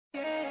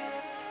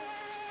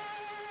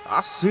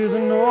I see the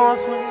north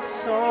when it's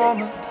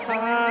summertime.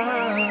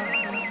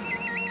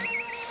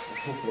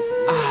 You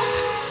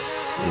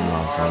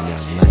know it's gonna be a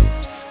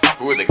night.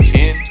 Who are the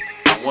kin?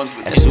 The ones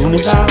with As soon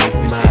as I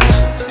open my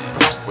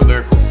eyes, we're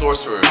lyrical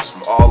sorcerers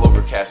from all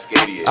over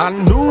Cascadia. I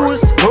knew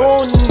it's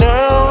going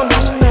down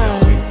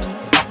tonight.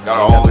 Got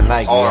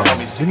all our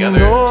homies together.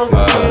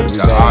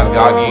 Got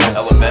Goggie,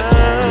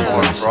 ELAmental,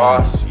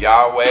 Torin,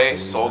 YahYah,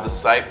 Soul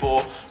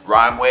Disciple,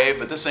 Rhymewave,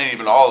 but this ain't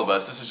even all of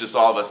us. This is just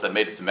all of us that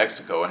made it to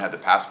Mexico and had the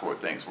passport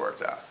things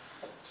worked out.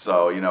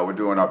 So, you know, we're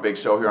doing our big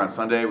show here on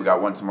Sunday. We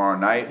got one tomorrow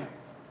night.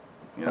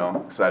 You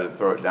know, excited to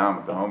throw it down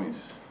with the homies.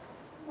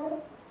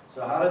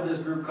 So how did this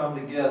group come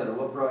together?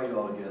 What brought you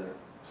all together?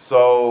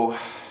 So,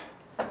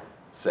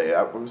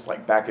 it was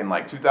like back in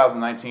like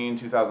 2019,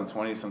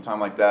 2020, sometime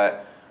like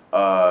that.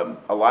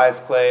 Elias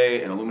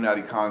Clay and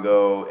Illuminati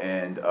Congo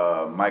and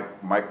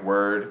Mike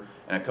Word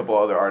and a couple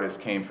other artists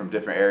came from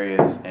different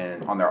areas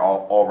and on their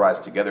All Rise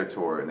Together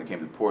tour, and they came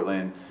to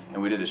Portland,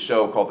 and we did a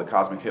show called the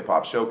Cosmic Hip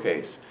Hop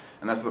Showcase,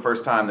 and that's the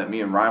first time that me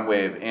and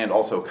Rhymewave and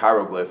also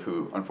Chiroglyph,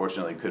 who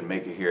unfortunately couldn't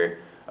make it here,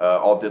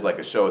 all did like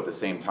a show at the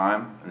same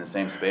time in the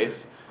same space.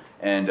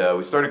 And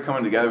we started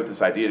coming together with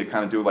this idea to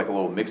kind of do like a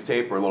little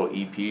mixtape or a little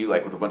EP,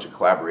 like with a bunch of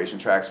collaboration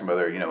tracks from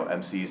other, you know,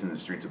 MCs in the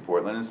streets of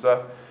Portland and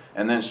stuff.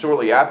 And then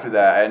shortly after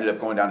that, I ended up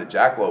going down to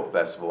Jackalope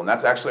Festival, and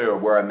that's actually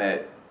where I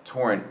met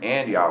Torin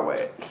and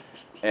YahYah.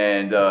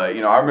 And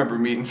you know, I remember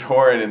meeting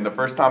Torin, and the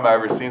first time I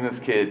ever seen this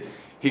kid,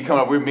 he come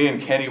up. Me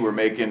and Kenny were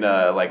making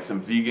like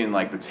some vegan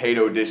like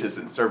potato dishes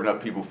and serving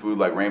up people food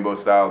like rainbow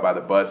style by the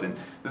bus. And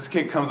this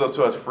kid comes up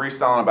to us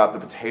freestyling about the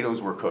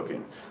potatoes we're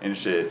cooking and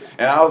shit.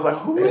 And I was like,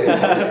 who is this?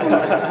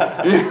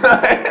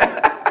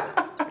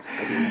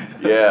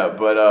 Yeah,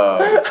 but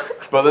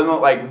then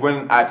like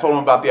when I told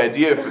him about the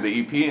idea for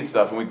the EP and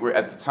stuff, and we were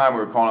at the time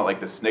we were calling it like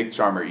the Snake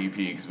Charmer EP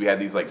because we had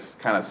these like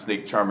kind of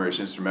Snake Charmer-ish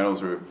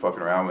instrumentals we were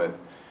fucking around with.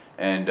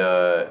 And,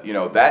 you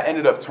know, that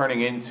ended up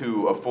turning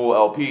into a full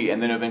LP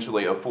and then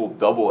eventually a full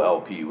double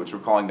LP, which we're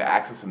calling the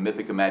Axis of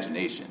Mythic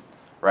Imagination,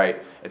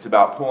 right? It's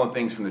about pulling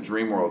things from the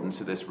dream world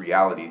into this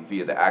reality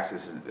via the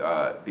axis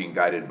being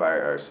guided by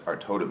our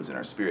totems and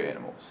our spirit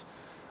animals.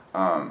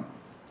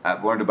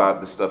 I've learned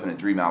about this stuff in a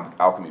Dream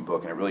Alchemy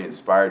book, and it really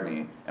inspired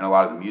me and a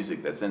lot of the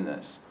music that's in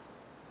this.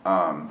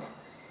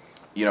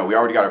 You know, we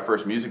already got our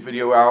first music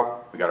video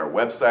out, we got our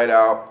website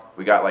out,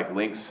 we got like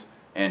links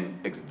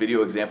and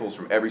video examples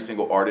from every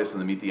single artist in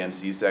the Meet the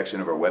MC section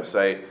of our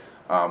website.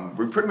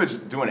 We're pretty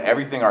much doing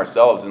everything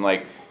ourselves, and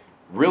like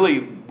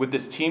really with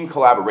this team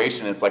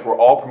collaboration, it's like we're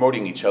all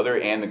promoting each other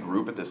and the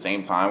group at the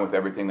same time with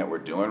everything that we're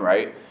doing,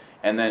 right?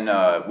 And then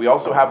we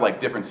also have like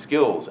different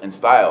skills and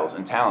styles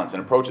and talents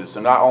and approaches.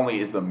 So not only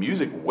is the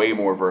music way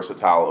more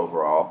versatile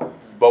overall,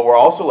 but we're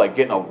also like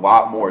getting a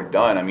lot more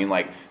done. I mean,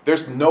 like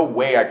there's no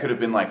way I could have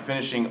been like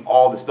finishing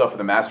all the stuff for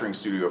the mastering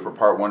studio for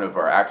part 1 of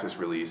our Axis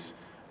release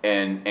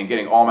and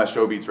getting all my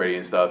show beats ready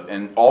and stuff,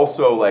 and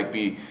also like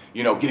be,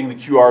 you know, getting the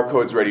QR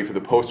codes ready for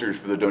the posters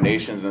for the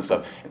donations and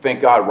stuff. And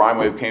thank God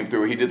Rhymewave came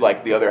through. He did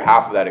like the other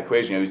half of that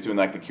equation. You know, he was doing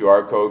like the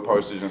QR code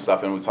posters and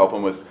stuff, and was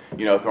helping with,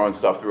 you know, throwing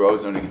stuff through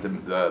Ozone to get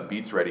the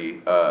beats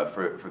ready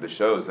for the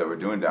shows that we're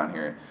doing down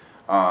here.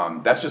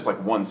 That's just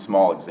like one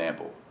small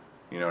example.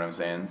 You know what I'm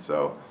saying?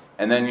 So,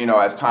 and then, you know,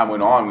 as time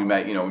went on, we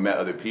met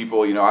other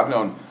people. You know, I've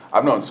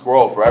known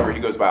Squirrel forever. He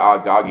goes by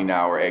Odd Goggie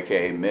now, or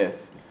AKA Myth.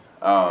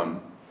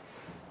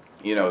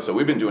 You know, so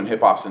we've been doing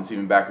hip hop since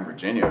even back in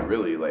Virginia,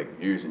 really, like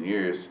years and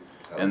years.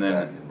 And then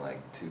back in like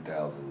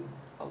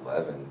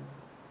 2011.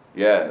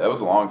 Yeah, that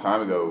was a long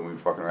time ago when we were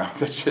fucking around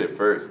with that shit at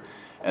first.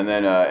 And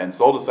then and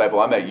Soul Disciple,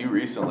 I met you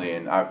recently,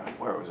 and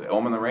where was it?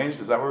 Elm the Range?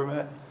 Is that where we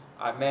met?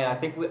 Man, I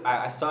think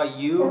I saw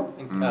you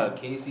and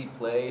Casey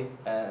play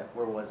at,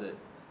 where was it?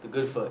 The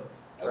Goodfoot,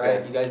 right?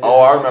 Okay. You guys did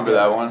I remember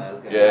that one.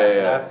 Okay.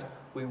 Yeah. So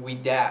we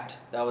dapped.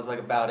 That was like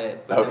about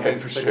it. But Okay, then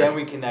for But sure. then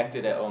we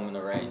connected at Ohm in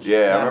the Range.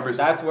 Yeah, I remember.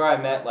 That's where I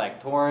met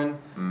like Torin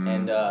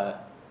and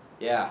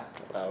yeah.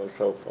 that was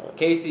so fun.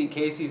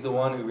 Casey's the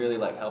one who really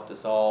like helped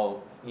us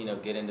all, you know,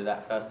 get into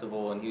that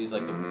festival, and he was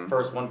like the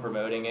first one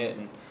promoting it,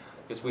 and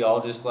because we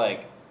all just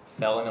like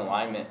fell in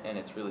alignment, and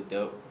it's really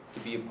dope to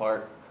be a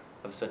part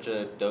of such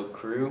a dope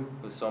crew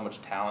with so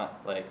much talent,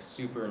 like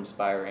super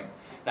inspiring.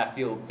 And I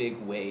feel a big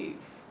wave,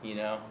 you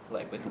know,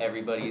 like with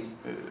everybo's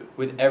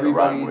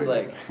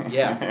like,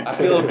 yeah, I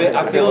feel a big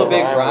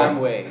rhyme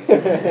wave.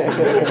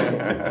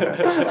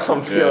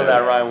 I'm feeling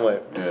that rhyme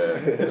wave.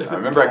 Yeah, I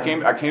remember I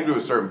came to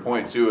a certain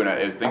point too, and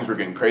as things were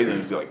getting crazy,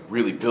 it was like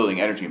really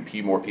building energy,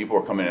 and more people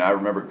were coming in. I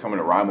remember coming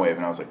to Rhymewave,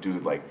 and I was like,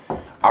 dude, like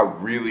I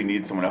really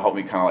need someone to help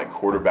me kind of like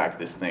quarterback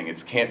this thing.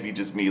 It can't be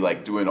just me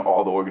like doing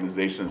all the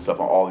organization and stuff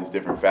on all these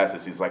different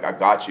facets. He's like, I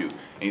got you,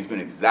 and he's been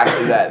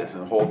exactly that this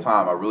whole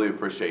time. I really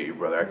appreciate you,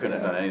 brother. I couldn't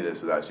have done any of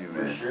this without you,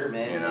 man. For sure,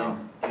 man. You know,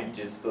 and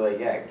to just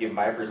like give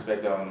my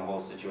perspective on the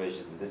whole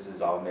situation. This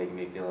is all making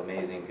me feel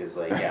amazing because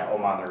like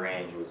Ohm on the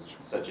Range was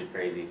such a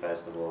crazy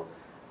festival.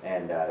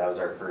 And that was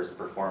our first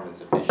performance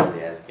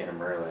officially as Kin of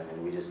Merlin,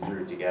 and we just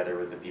threw it together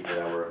with the people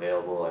that were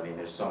available. I mean,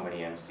 there's so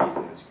many MCs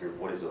in this group.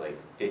 What is it, like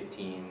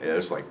 15? Yeah,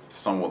 there's like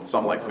some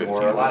like 15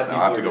 Or a lot of now.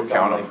 people I have to go are just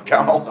on, like,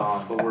 count one them.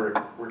 song, but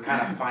we're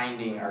kind of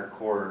finding our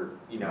core,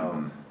 you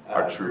know,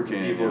 Our true group of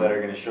kin, people yeah. that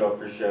are going to show up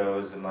for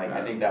shows, and like Yeah.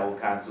 I think that will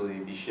constantly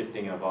be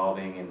shifting and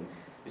evolving, and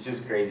it's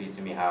just crazy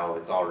to me how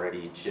it's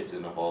already shifted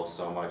and evolved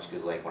so much.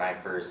 Because like when I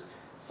first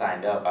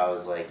signed up, I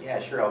was like,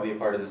 yeah, sure, I'll be a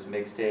part of this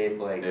mixtape.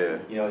 Like, Yeah.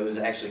 you know, it was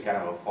actually kind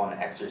of a fun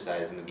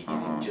exercise in the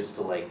beginning, just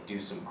to like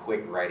do some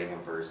quick writing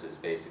of verses,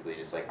 basically.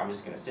 Just like, I'm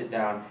just gonna sit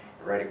down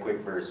and write a quick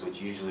verse, which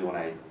usually when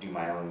I do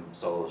my own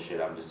solo shit,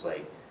 I'm just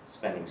like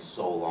spending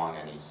so long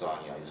on each song.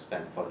 You know, I just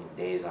spend fucking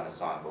days on a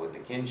song. But with the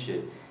Kin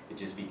shit, it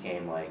just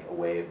became like a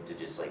way to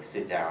just like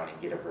sit down and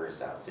get a verse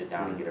out, sit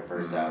down and get a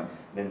verse out.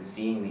 Then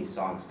seeing these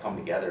songs come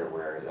together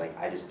where like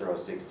I just throw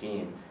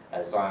 16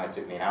 at a song that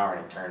took me an hour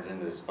and it turns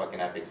into this fucking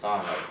epic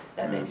song, like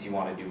that makes you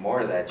want to do more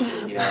of that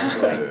shit, you know? And so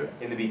like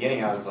in the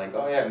beginning I was like,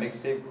 oh yeah,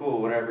 mixtape,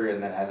 cool, whatever.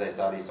 And then as I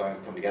saw these songs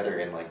come together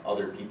and like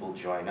other people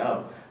join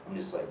up, I'm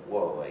just like,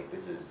 whoa, like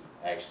this is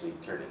actually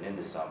turning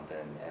into something.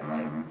 And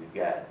like we've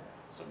got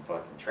some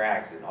fucking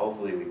tracks, and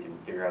hopefully we can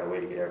figure out a way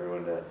to get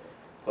everyone to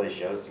play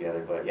shows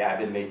together. But yeah, I've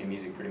been making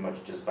music pretty much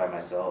just by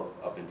myself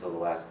up until the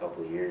last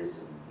couple of years,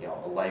 and you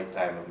know, a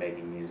lifetime of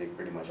making music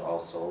pretty much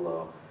all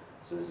solo.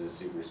 So this is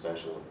super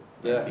special.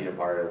 Yeah. Being a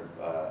part of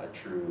a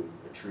true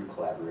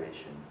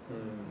collaboration.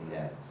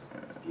 Yeah,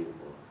 it's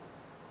beautiful.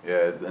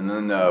 Yeah, and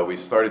then we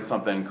started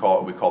something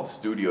called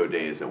Studio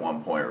Days at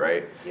one point,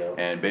 right? Yep.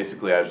 And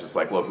basically I was just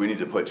like, look, we need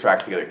to put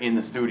tracks together in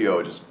the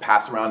studio, just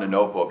pass around a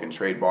notebook and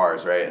trade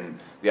bars, right? And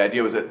the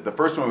idea was that the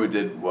first one we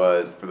did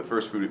was, for the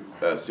first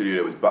studio,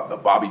 it was the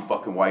Bobby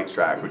fucking White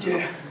track, which is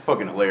a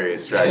fucking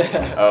hilarious track.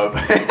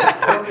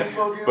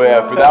 But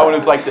yeah, for that one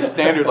it's like the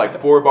standard,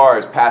 like 4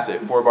 bars, pass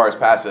it, 4 bars,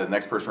 pass it, the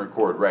next person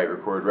record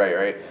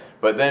right?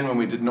 But then when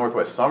we did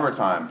Northwest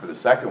Summertime for the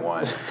second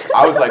one,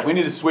 I was like, we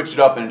need to switch it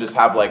up and just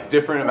have like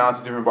different amounts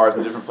of different bars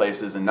in different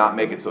places and not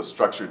make it so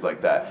structured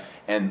like that.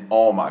 And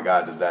oh my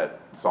God, did that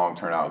song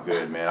turn out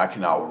good, man. I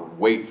cannot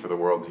wait for the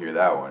world to hear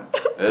that one.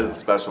 It is a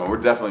special one. We're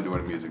definitely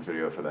doing a music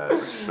video for that,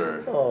 for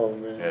sure. Oh,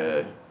 man.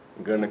 Yeah.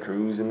 Gonna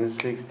cruise in the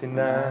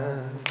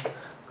 69.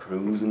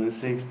 Cruising the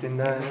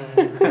 69.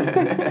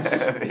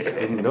 It's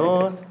the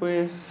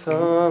Northwest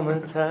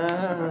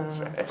Summertime. That's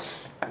right.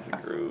 That's a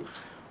groove.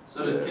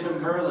 So does Kin of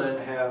Merlin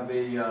have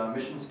a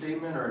mission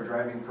statement or a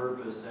driving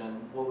purpose,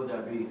 and what would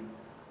that be?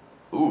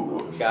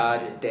 Ooh.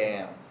 God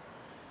damn.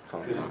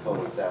 Could have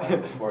told us that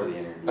one before the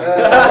interview.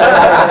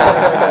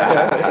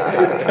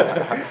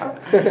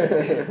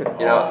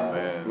 You know, Oh,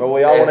 man. But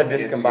we all want to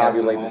If you got some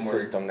discombobulate the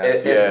homework, system.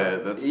 if-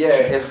 That's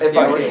if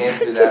I can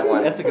answer that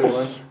one. That's a good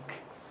one.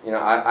 You know,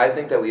 I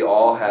think that we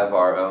all have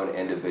our own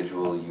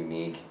individual,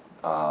 unique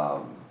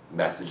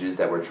messages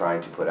that we're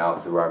trying to put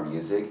out through our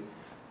music.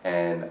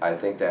 And I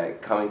think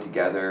that coming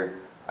together,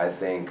 I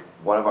think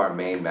one of our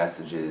main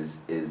messages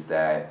is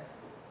that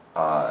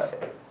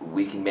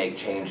we can make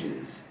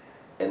changes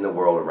in the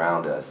world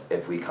around us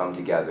if we come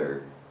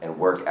together and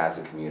work as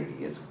a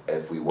community.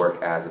 If we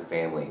work as a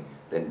family,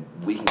 then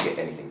we can get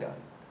anything done.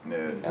 Yeah.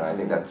 And I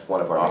think that's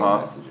one of our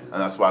main messages.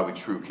 And that's why we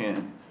true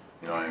kin.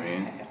 You know what I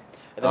mean?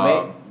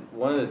 And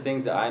one of the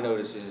things that I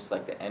noticed is just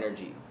like the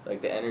energy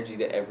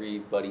that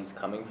everybody's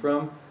coming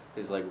from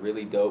is like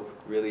really dope,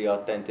 really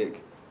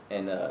authentic,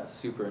 and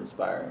super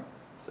inspiring.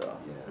 So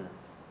Yeah.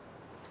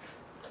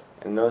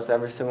 And notice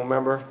every single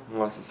member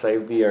wants to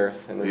save the earth.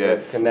 And Yeah.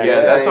 there's a connection.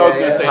 Yeah, that's what I was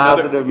gonna say.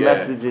 Positive Yeah.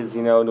 messages,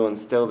 you know, to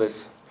instill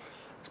this,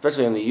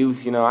 especially in the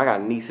youth. You know, I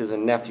got nieces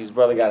and nephews.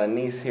 Brother got a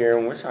niece here,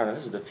 and we're trying to,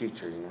 this is the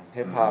future, you know.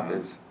 Hip hop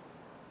is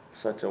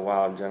such a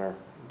wild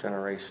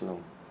generational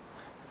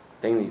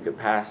thing that you could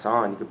pass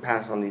on. You could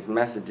pass on these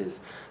messages.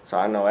 So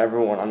I know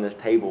everyone on this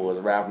table was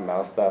rapping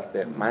about stuff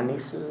that my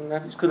nieces and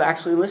nephews could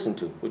actually listen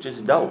to, which is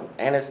dope,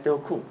 and it's still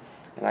cool.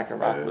 And I can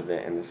rock with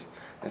it, and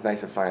it's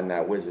nice to find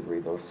that wizardry,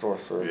 those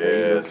sorcerers that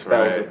use that's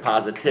spells right. of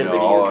positivity You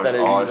know, all instead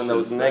our- of using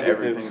those just negative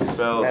everything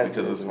spells because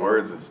messages, it's man.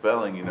 words and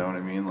spelling, you know what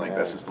I mean? Like,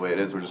 that's Yeah. just the way it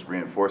is. We're just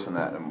reinforcing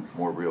that in a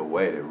more real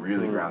way to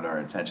really ground our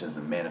intentions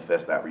and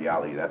manifest that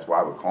reality. That's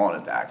why we're calling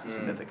it the Axis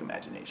of Mythic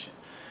Imagination,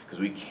 because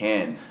we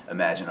can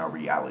imagine our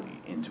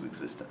reality into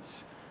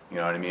existence. You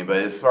know what I mean? But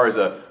as far as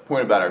a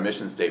point about our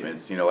mission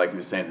statements, you know, like we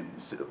were saying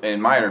in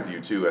my interview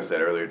too, I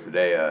said earlier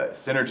today,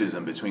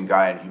 synergism between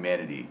Gaia and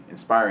humanity,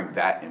 inspiring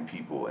that in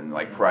people and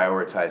like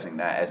prioritizing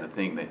that as a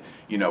thing that,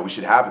 you know, we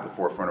should have at the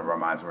forefront of our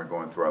minds when we're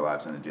going through our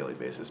lives on a daily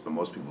basis. But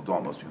most people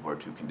don't. Most people are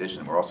too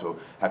conditioned. We also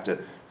have to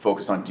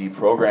focus on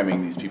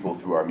deprogramming these people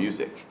through our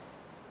music.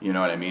 You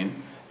know what I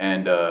mean?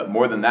 And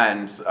more than that,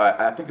 and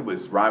I think it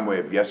was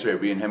Rhymewave yesterday,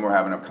 we and him were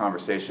having a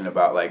conversation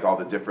about like all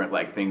the different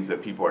like things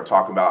that people are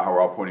talking about, how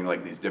we're all pointing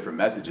like these different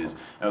messages.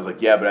 And I was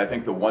like, yeah, but I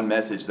think the one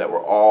message that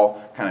we're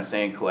all kind of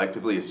saying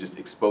collectively is just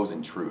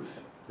exposing truth.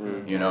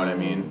 You know what I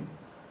mean?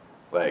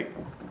 Like,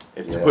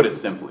 if to put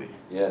it simply,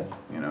 Yeah.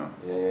 you know?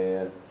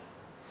 Yeah.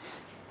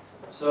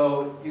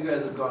 So you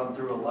guys have gone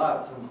through a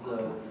lot since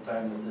the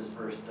time that this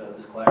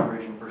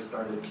collaboration first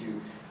started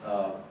to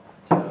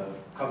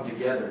come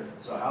together.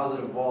 So how's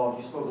it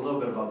evolved? You spoke a little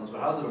bit about this, but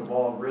how's it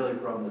evolved really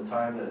from the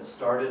time that it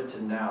started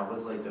to now?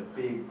 What's like the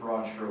big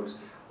broad strokes?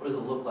 What does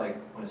it look like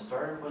when it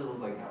started? What does it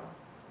look like now?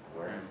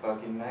 We're in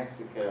fucking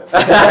Mexico.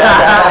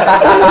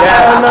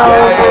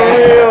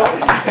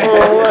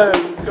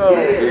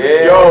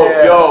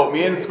 Yo,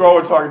 me and Scroll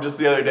were talking just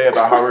the other day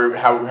about how we're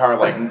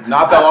like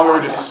not that long ago we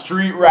were just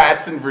street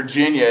rats in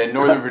Virginia, in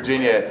Northern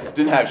Virginia,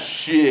 didn't have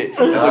shit. It's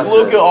like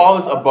look at all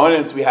this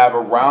abundance we have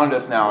around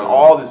us now and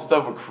all this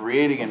stuff we're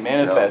creating and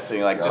manifesting.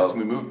 Like just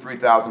we moved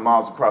 3,000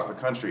 miles across the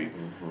country,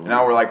 and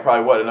now we're like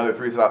probably what another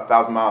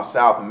 3,000 miles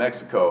south in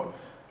Mexico.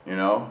 You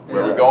know,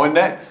 where we're going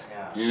next.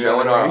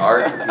 Showing our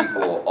art to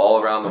people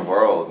all around the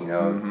world, you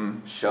know,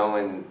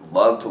 showing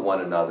love to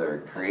one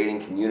another,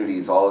 creating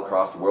communities all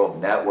across the world,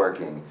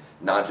 networking,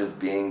 not just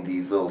being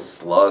these little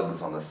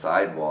slugs on the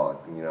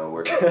sidewalk. You know,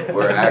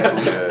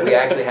 we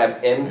actually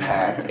have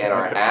impact in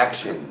our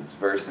actions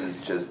versus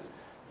just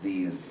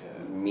these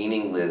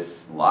meaningless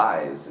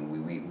lives,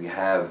 and we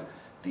have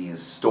these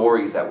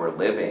stories that we're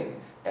living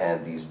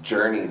and these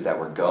journeys that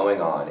we're going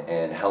on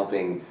and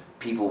helping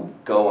people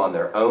go on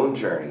their own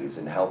journeys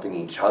and helping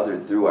each other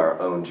through our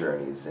own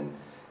journeys, and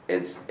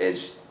it's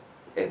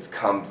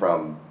come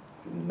from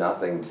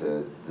nothing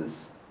to this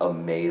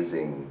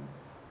amazing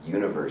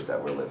universe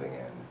that we're living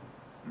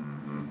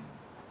in.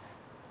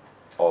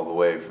 All the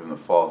way from the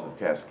falls of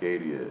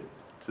Cascadia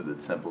to the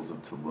temples of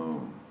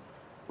Tulum,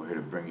 we're here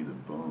to bring you the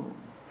boom.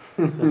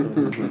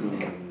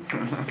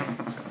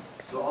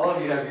 So all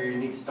of you have your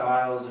unique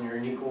styles and your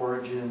unique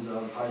origins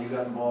of how you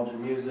got involved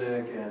in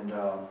music and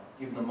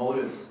even the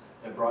motives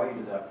that brought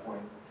you to that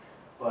point.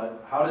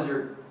 But how does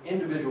your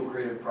individual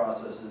creative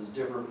processes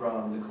differ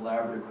from the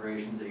collaborative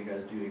creations that you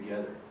guys do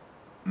together?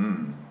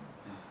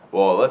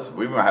 Well,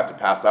 we might have to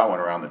pass that one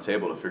around the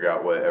table to figure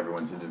out what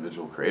everyone's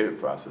individual creative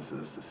process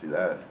is to see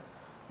that,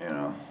 you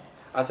know.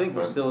 I think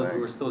we're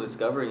still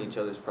discovering each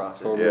other's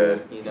processes. Yeah.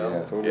 You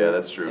know. Yeah,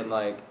 that's true. And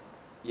like,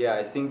 yeah,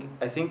 I think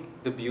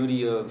the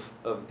beauty of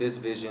this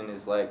vision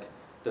is like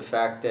the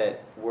fact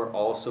that we're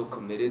all so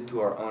committed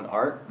to our own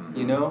art,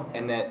 you know,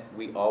 and that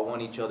we all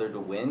want each other to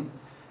win.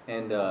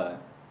 And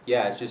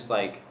yeah, it's just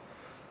like,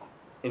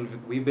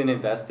 we've been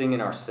investing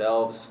in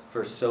ourselves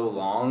for so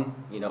long,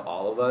 you know,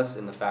 all of us,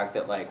 and the fact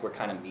that like we're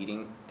kind of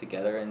meeting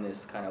together in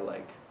this kind of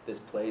like this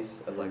place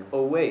of like,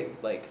 oh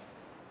wait, like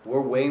we're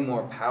way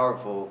more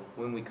powerful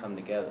when we come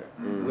together,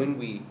 when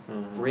we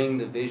bring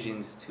the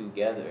visions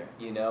together,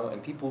 you know,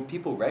 and people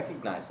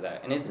recognize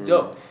that, and it's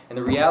dope. And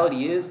the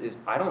reality is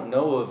I don't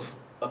know of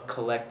a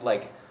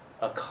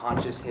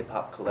conscious hip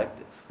hop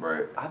collective.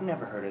 Right. I've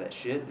never heard of that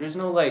shit. There's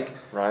no like,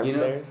 you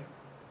know,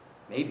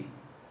 maybe.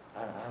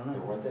 I don't know.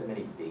 There weren't that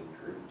many big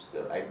groups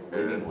though.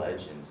 Living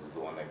Legends is the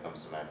one that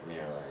comes to mind for me,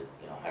 or like,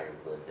 you know,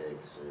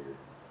 Hieroglyphics or.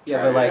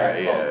 Yeah, but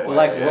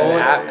like, Rolling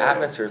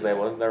Atmospheres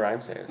label, wasn't there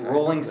Rhymesayers? Right?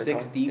 Rolling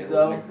Six Deep It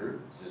though. wasn't a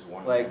group. It's just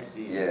one Like,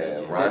 MC.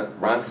 Yeah,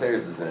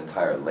 Rhymesayers is an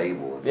entire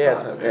label. It's Yeah,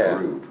 not it's a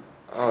group.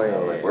 Oh yeah,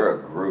 Like, we're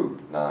a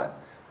group, not.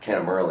 Kin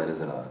of Merlin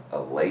isn't a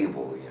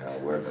label, you know.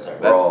 We're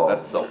That's all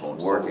Cell Phone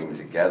working Souls.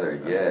 together.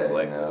 That's Yeah, the you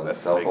collective. know, That's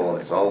the Cell big Phone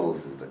collective.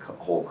 Souls is the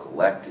whole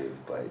collective,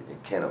 but in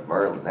Kin of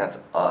Merlin, that's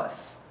us,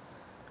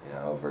 you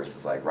know.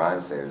 Versus like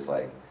Rhymesayers,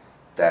 like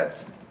that's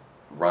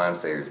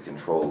Rhymesayers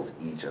controls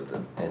each of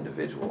the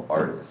individual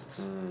artists.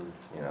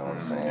 You know what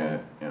I'm saying?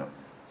 Yeah.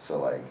 So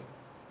like,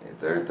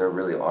 there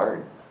really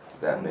aren't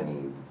that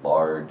many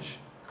large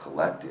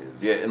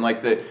collectives. Yeah, and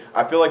like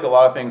I feel like a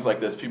lot of things like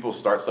this, people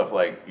start stuff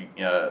like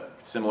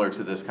similar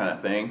to this kind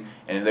of thing,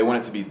 and they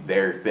want it to be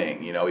their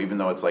thing, you know, even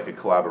though it's like a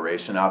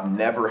collaboration. I've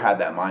never had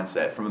that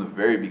mindset. From the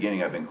very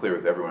beginning, I've been clear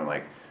with everyone,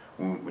 like,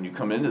 when you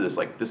come into this,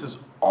 like, this is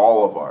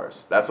all of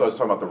ours. That's why I was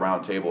talking about the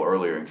round table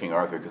earlier in King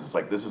Arthur, because it's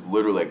like, this is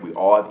literally like, we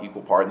all have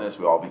equal part in this,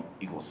 we all have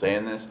equal say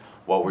in this,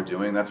 what we're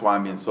doing. That's why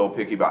I'm being so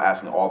picky about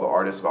asking all the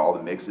artists about all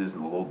the mixes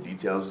and the little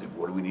details.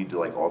 What do we need to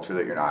like alter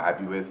that you're not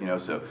happy with, you know?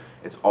 So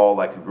it's all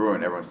like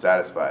congruent, everyone's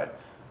satisfied.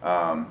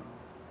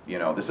 You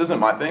know, this isn't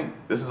my thing,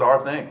 this is our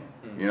thing.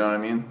 You know what I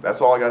mean? That's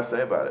all I gotta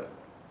say about it.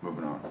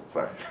 Moving on.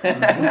 Sorry.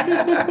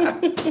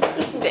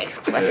 Next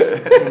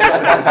question.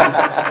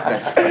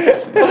 Next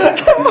question.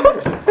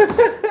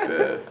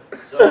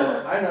 So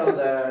I know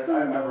that I've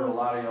heard a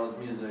lot of y'all's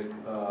music,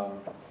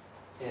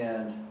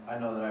 and I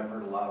know that I've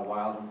heard a lot of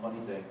wild and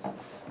funny things. So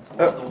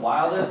what's the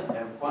wildest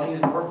and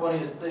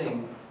funniest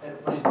thing, and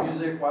funniest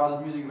music,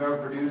 wildest music you've ever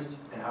produced,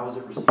 and how was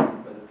it received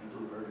by the people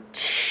who heard it?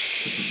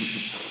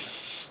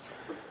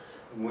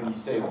 When you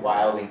say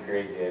wild and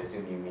crazy, I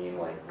assume you mean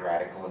like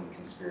radical and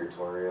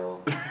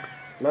conspiratorial.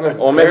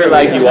 Or maybe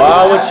like you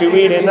are what you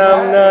eat and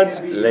I'm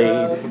nuts,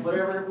 lady.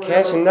 Whatever,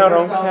 Cashing out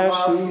on sounds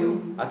wild to cashew.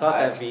 you. I thought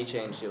that V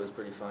chain shit was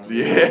pretty funny.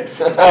 Yes.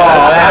 Oh,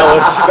 that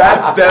was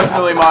That's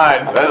definitely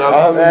mine.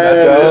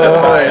 That's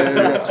my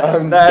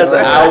answer. That's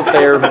out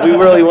there. We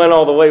really went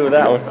all the way with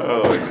that one.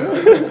 Oh my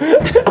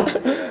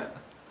god.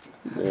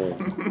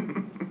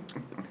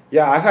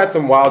 Yeah, I've had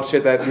some wild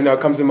shit that, you know,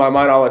 comes in my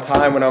mind all the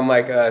time when I'm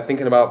like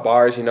thinking about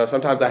bars, you know.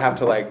 Sometimes I have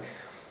to like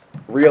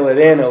reel it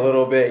in a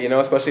little bit, you know,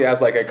 especially as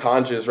like a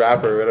conscious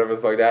rapper or whatever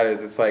the fuck that is.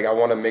 It's like I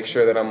want to make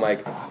sure that I'm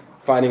like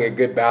finding a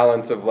good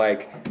balance of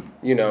like,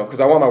 you know, because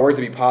I want my words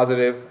to be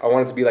positive. I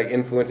want it to be like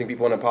influencing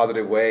people in a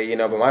positive way, you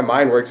know, but my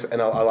mind works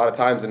in a lot of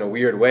times in a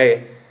weird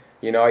way.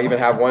 You know, I even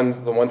have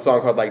the one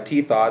song called like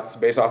T Thoughts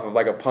based off of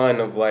like a pun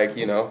of like,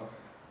 you know,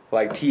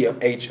 like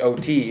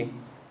THOT.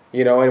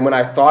 You know, and when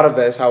I thought of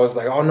this, I was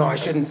like, oh no, I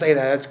shouldn't say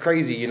that, that's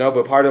crazy, you know,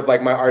 but part of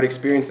like my art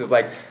experience is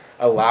like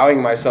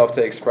allowing myself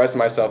to express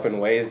myself in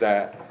ways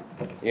that,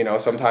 you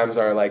know, sometimes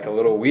are like a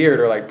little weird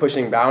or like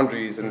pushing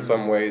boundaries in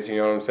some ways, you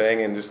know what I'm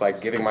saying, and just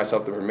like giving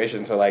myself the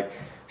permission to like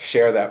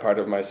share that part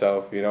of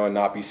myself, you know, and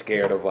not be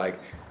scared of like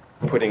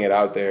putting it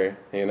out there,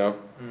 you know.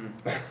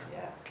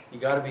 You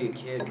gotta be a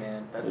kid,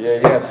 man. That's the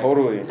Yeah, thing. yeah, Like,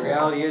 totally. The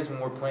reality is when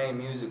we're playing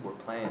music, we're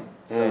playing.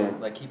 So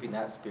like keeping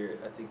that spirit,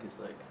 I think is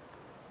like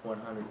 100%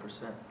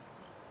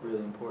 really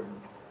important.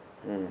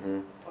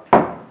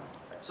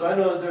 So I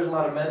know that there's a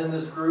lot of men in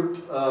this group.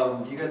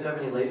 Do you guys have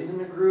any ladies in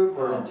the group,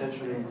 or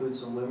intentionally include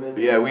some women?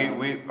 Yeah,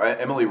 we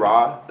Emily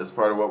Ra is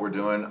part of what we're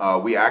doing.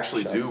 We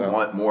actually do Shouts out.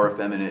 want more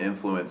feminine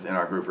influence in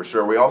our group for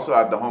sure. We also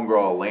have the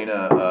homegirl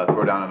Elena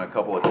throw down on a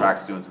couple of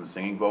tracks doing some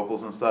singing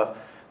vocals and stuff.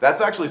 That's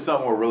actually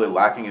something we're really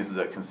lacking is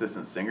a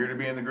consistent singer to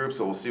be in the group,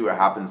 so we'll see what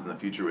happens in the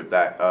future with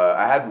that.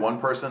 I had one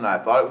person I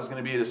thought it was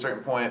going to be at a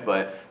certain point,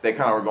 but they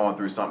kind of were going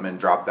through something and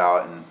dropped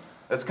out, and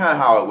that's kind of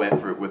how it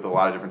went with a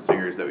lot of different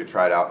singers that we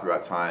tried out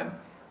throughout time.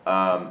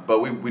 But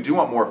we do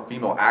want more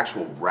female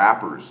actual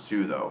rappers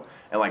too, though.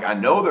 And like I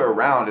know they're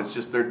around. It's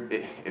just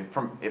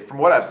from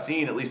what I've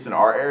seen, at least in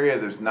our area,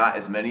 there's not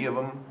as many of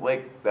them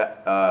like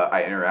that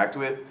I interact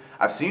with.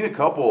 I've seen a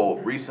couple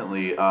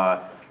recently.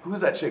 Who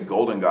was that chick,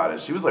 Golden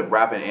Goddess? She was like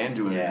rapping and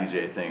doing the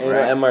DJ thing,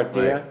 right?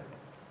 MRT.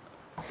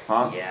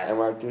 Huh? Yeah.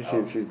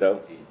 MRT, she's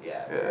dope.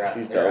 Yeah,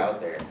 she's they're dope. out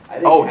there.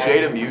 Oh,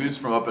 Jada Muse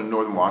from up in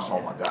Northern Washington.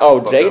 Oh my God.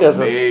 Oh, Fucking Jada's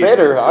a amazing.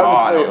 spitter. God,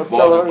 I I'm would telling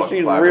love to her fucking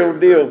she's collaborate real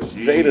deal. with her.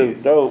 Jada's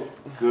Jeez. dope.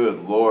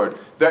 Good Lord.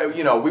 That,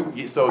 you know,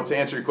 so to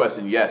answer your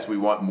question, yes, we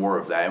want more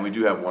of that, and we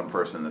do have one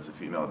person that's a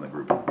female in the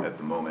group at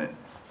the moment.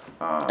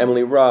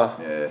 Emily Ra.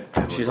 Yeah,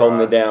 Emily She's Ra.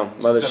 holding it down.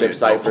 She sent me Mothership a dope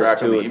Cyphers track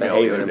on too the with the email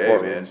the Haven other in day,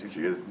 Portland. man. She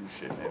is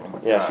shit, man. Oh my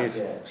Yeah, God. she's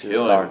a killing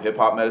star. it with hip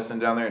hop medicine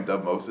down there in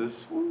Dub Moses.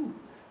 Woo.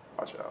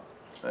 Watch out.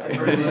 I'd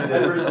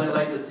personally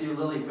like to see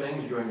Lily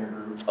Fangs join your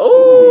group.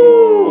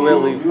 Oh,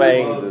 Lily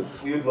Fangs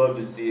is. We would love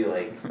to see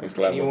like Next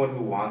level. anyone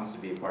who wants to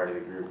be a part of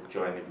the group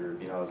join the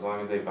group. You know, as long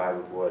as they vibe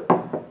with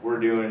what we're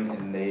doing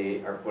and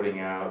they are putting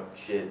out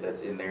shit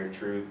that's in their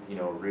truth. You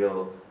know,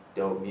 real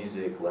dope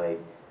music. Like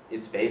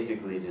it's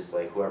basically just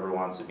like whoever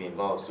wants to be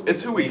involved. So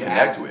It's who we we've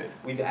connect asked- with.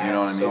 We've You asked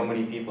know what I so mean?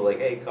 many people like,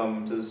 hey,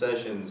 come to the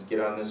sessions, get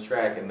on this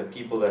track, and the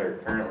people that are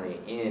currently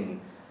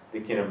in the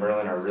Kin of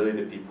Merlin are really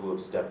the people who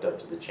have stepped up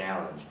to the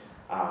challenge.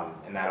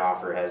 And that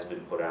offer has been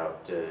put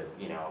out to,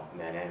 you know,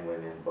 men and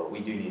women, but we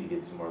do need to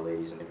get some more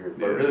ladies in the group.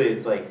 But Yeah. really,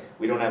 it's like,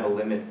 we don't have a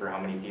limit for how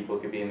many people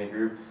could be in the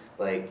group.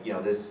 Like, you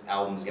know, this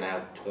album's gonna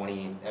have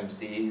 20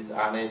 MCs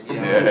on it, you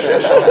know, Yeah.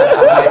 so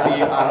it might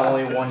be on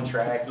only one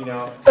track, you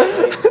know,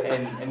 like,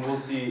 and we'll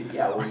see,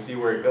 we'll see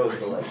where it goes.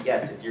 But like,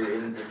 yes, if you're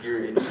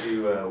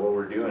into what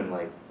we're doing,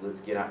 like, let's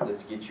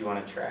get you on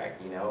a track,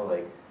 you know,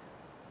 like.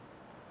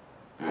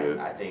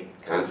 Yeah. I think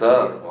What's constantly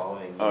up?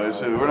 evolving. Oh, you know,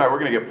 shit. it's We're like-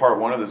 gonna get part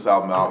 1 of this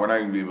album out. We're not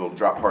gonna be able to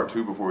drop part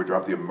 2 before we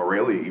drop the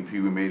Morelia EP we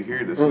made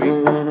here this week.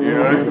 You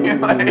know what I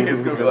mean? Like,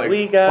 it's gonna be like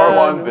We got part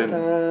 1, no then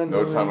time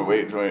no to time to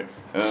wait. wait joint,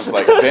 and it's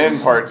like then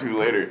part 2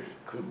 later.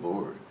 Good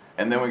Lord.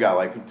 And then we got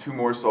like 2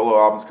 more solo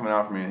albums coming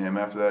out from me and him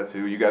after that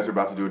too. You guys are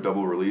about to do a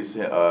double release.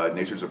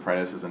 Nature's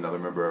Apprentice is another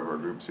member of our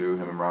group too.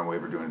 Him and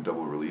Rhymewave are doing a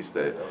double release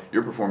that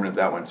you're performing at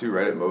that one too,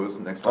 right? At Moe's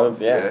next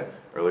month. Yeah.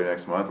 Early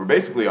next month. We're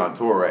basically on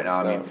tour right now.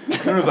 I mean,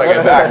 as soon as I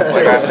get back, it's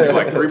like I have to do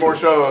like 3 more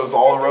shows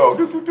all in a row.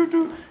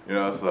 You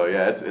know, so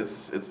yeah,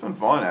 it's been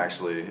fun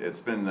actually. It's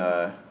been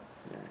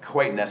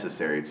quite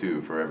necessary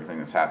too for everything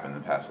that's happened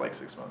in the past like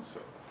 6 months. So,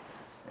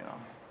 you know.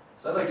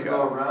 So I'd like to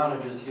go around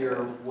and just hear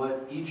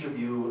what each of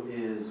you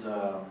is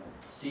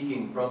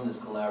seeking from this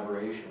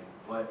collaboration,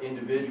 what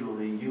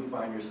individually you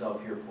find yourself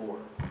here for.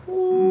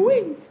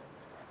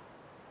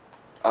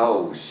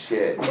 Oh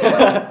shit.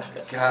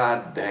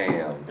 God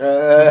damn.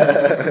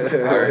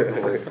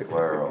 Heartless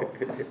squirrel.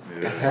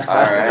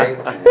 Alright.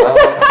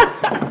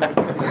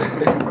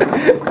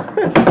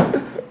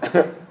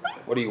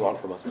 What do you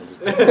want from us?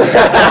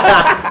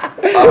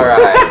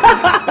 Alright.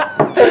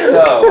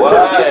 So, what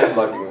I am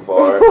looking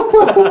for.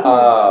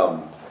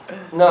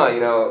 No, you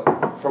know,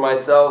 for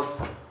myself,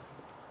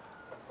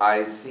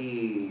 I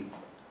see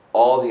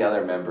all the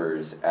other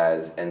members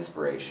as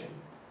inspiration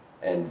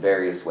in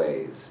various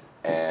ways.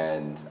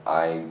 And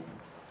I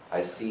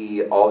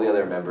see all the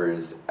other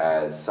members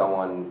as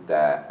someone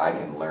that I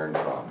can learn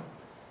from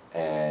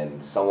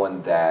and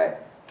someone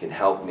that can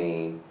help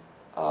me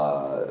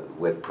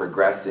with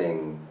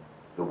progressing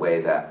the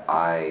way that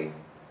I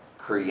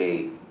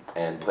create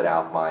and put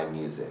out my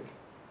music,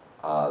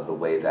 the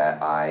way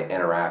that I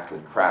interact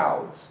with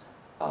crowds,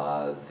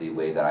 the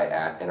way that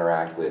I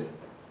interact with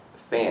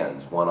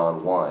fans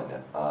one-on-one,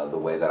 the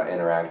way that I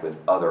interact with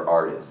other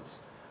artists.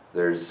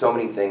 There's so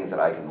many things that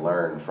I can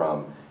learn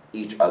from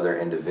each other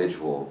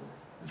individual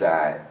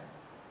that,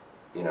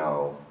 you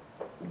know,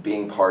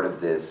 being part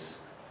of this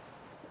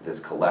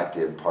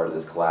collective, part of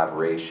this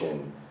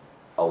collaboration,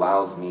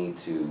 allows me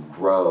to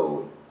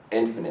grow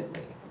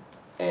infinitely.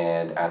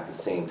 And at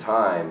the same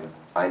time,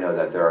 I know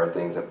that there are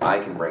things that I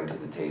can bring to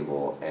the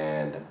table,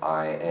 and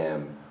I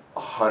am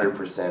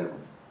 100%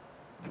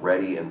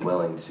 ready and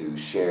willing to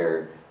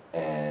share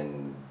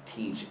and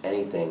teach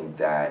anything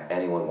that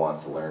anyone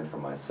wants to learn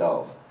from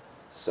myself.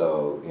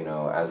 So, you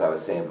know, as I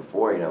was saying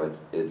before, you know,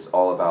 it's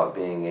all about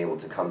being able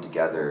to come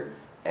together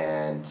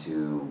and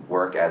to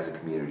work as a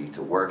community,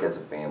 to work as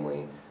a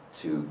family,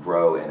 to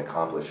grow and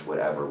accomplish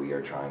whatever we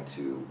are trying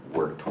to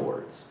work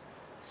towards.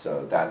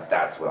 So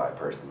that's what I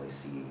personally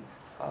see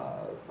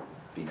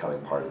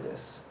becoming part of this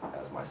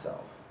as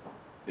myself.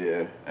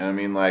 Yeah, and I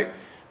mean, like,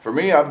 for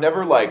me, I've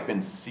never, like,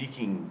 been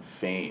seeking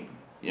fame.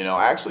 You know,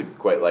 I actually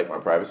quite like my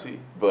privacy,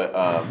 but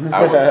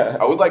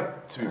I would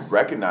like to be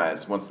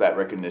recognized once that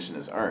recognition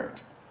is earned,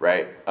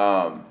 right?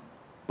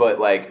 But,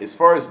 like, as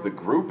far as the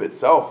group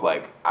itself,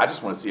 like, I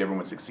just want to see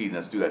everyone succeed, and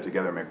let's do that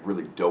together and make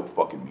really dope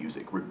fucking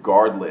music,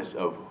 regardless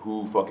of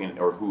who fucking,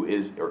 or who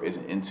is or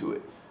isn't into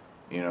it.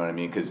 You know what I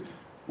mean? Because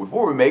with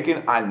what we're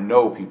making, I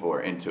know people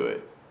are into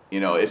it. You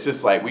know, it's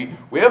just like,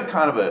 we have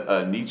kind of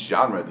a niche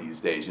genre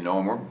these days, you know,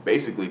 and we're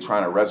basically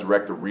trying to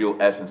resurrect the real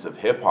essence of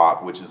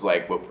hip-hop, which is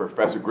like what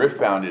Professor Griff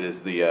founded as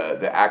the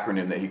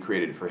acronym that he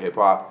created for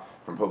hip-hop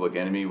from Public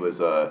Enemy was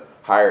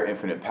higher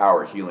infinite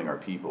power healing our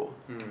people,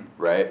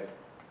 right?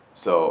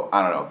 So,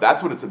 I don't know,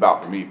 that's what it's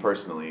about for me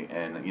personally,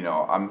 and, you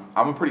know,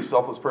 I'm a pretty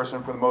selfless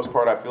person for the most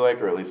part, I feel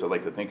like, or at least I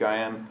like to think I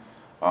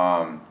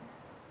am.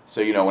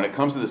 So, you know, when it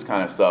comes to this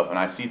kind of stuff, and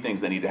I see things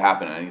that need to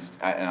happen, and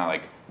I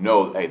like,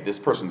 know, hey, this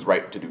person's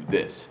right to do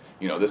this.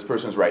 You know, this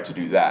person's right to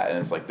do that. And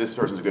it's like, this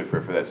person's good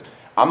for this.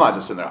 I'm not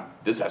just sitting there,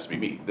 this has to be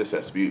me. This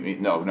has to be me.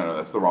 No,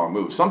 that's the wrong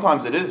move.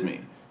 Sometimes it is me,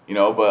 you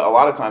know, but a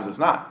lot of times it's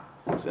not.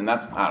 And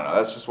that's, I don't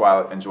know, that's just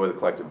why I enjoy the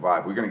collective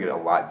vibe. We're going to get a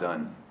lot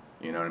done.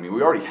 You know what I mean?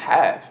 We already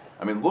have.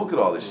 I mean, look at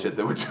all this shit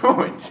that we're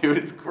doing, dude.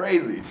 It's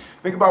crazy.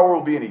 Think about where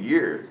we'll be in a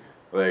year.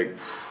 Like,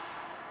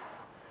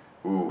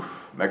 ooh,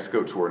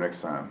 Mexico tour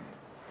next time.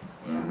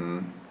 Mm-hmm.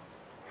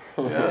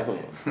 Yeah.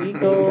 We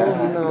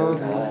got no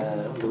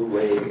time to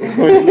wait.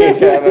 We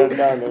got no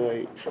time to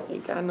wait. We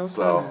got no time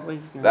to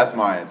waste. So, that's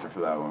my answer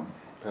for that one.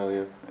 Hell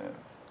yeah.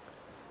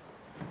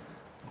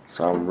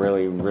 So I'm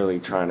really, really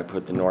trying to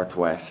put the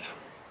Northwest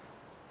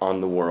on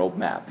the world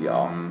map,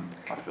 y'all.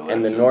 I feel that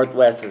And the too.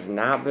 Northwest has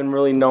not been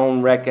really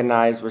known,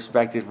 recognized,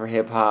 respected for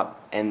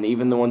hip-hop. And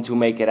even the ones who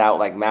make it out,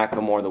 like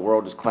Macklemore, the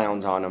world just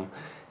clowns on them.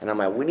 And I'm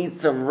like, we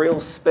need some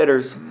real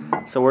spitters.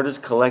 So we're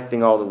just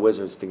collecting all the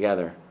wizards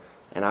together.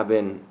 And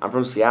I'm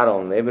from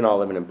Seattle, and they've been all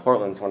living in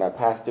Portland, so when I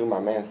pass through, my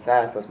man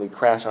Sass lets me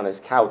crash on his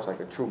couch like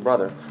a true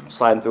brother.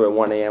 Sliding through at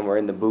 1 a.m., we're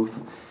in the booth.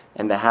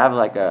 And to have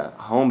like a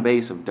home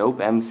base of dope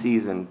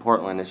MCs in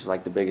Portland is just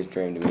like the biggest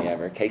dream to me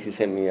ever. Casey's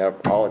hitting me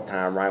up all the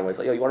time. Rhymewave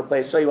like, yo, you want to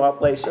play a show? You want to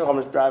play a show?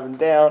 I'm just driving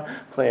down,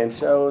 playing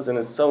shows, and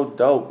it's so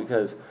dope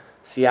because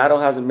Seattle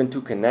hasn't been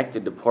too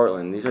connected to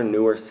Portland. These are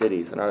newer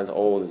cities. They're not as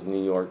old as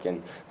New York,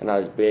 and they're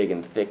not as big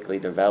and thickly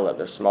developed.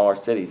 They're smaller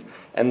cities.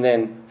 And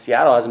then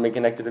Seattle hasn't been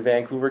connected to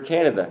Vancouver,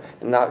 Canada.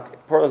 And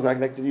Portland's not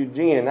connected to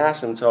Eugene and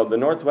Ashland. So the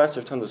Northwest,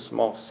 there's tons of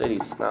small cities.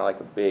 It's not like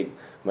a big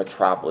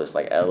metropolis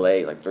like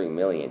LA, like 3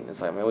 million.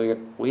 It's like,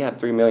 man, we have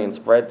 3 million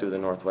spread through the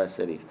Northwest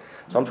cities.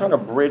 So I'm trying to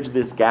bridge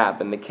this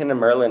gap, and the Kin of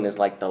Merlin is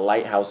like the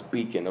lighthouse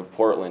beacon of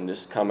Portland,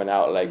 just coming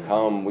out like,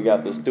 we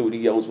got the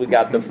studios, we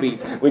got the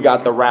beats, we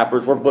got the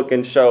rappers, we're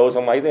booking shows.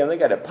 I'm like, damn, they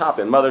got it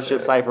popping.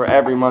 Mothership Cypher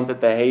every month at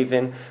the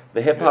Haven.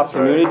 The hip-hop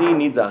community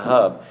needs a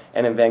hub.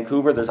 And in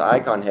Vancouver, there's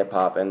Icon Hip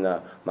Hop, and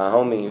my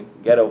homie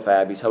Ghetto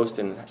Fab, he's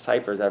hosting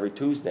ciphers every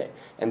Tuesday.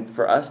 And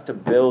for us to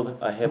build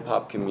a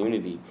hip-hop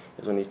community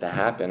is what needs to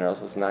happen, or else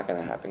it's not going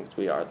to happen, because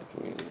we are the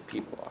community, the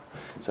people are.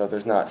 So if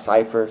there's not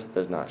ciphers, if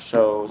there's not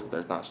shows, if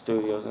there's not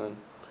studios, then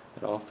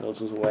it all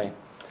filters away.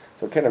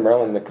 So Kin of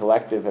Merlin, the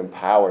collective,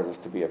 empowers us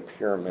to be a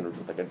pyramid, which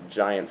is like a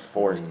giant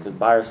force, because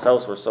by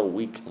ourselves we're so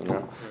weak, you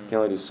know, we can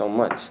only do so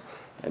much.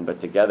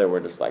 But together we're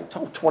just like,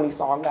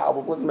 20-song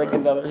album, let's make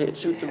another hit,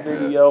 shoot the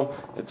video.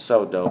 It's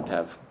so dope to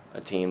have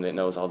a team that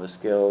knows all the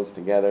skills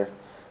together.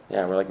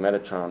 Yeah, we're like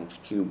Metatron,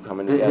 Cube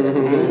coming together.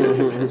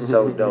 It's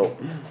so dope.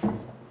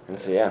 And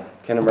so yeah,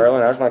 Kin of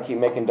Merlin, I just want to keep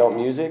making dope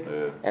music.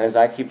 And as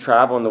I keep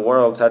traveling the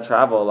world, because I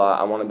travel a lot,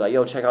 I want to be like,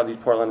 yo, check out these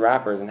Portland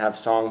rappers and have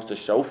songs to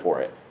show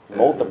for it.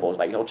 Multiples,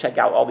 like, yo, check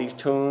out all these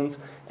tunes,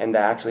 and to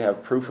actually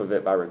have proof of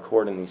it by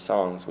recording these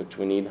songs, which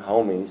we need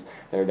homies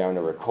that are down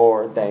to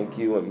record, thank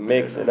you, and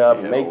mix it up,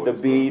 make the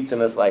beats,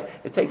 and it's like,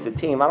 it takes a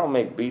team. I don't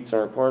make beats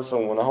and record, so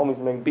when the homies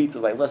make beats,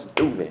 it's like, let's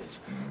do this.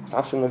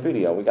 Stop shooting the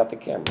video, we got the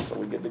camera, so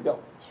we good to go.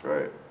 That's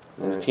right.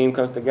 When the team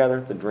comes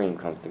together, the dream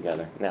comes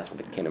together, and that's what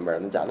the Kin of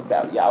Merlin's all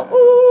about, y'all.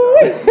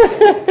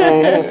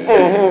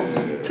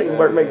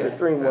 Teamwork makes the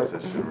dream work.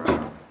 That's that shit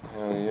right.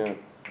 Yeah.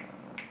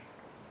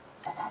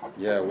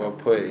 Yeah, well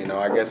put. You know,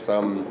 I guess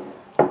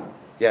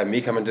yeah,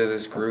 me coming to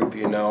this group,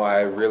 you know,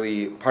 I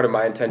really, part of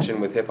my intention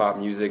with hip hop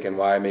music and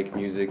why I make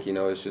music, you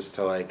know, is just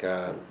to like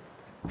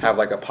have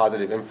like a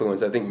positive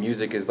influence. I think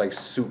music is like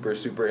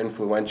super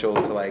influential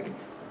to like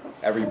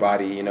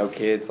everybody, you know,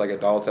 kids, like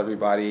adults,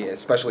 everybody,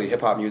 especially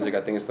hip hop music.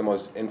 I think it's the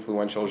most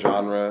influential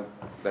genre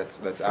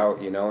that's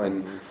out, you know,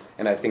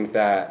 and I think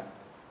that,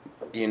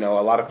 you know,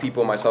 a lot of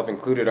people, myself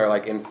included, are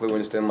like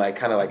influenced in like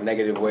kind of like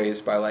negative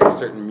ways by like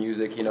certain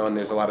music, you know, and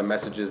there's a lot of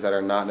messages that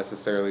are not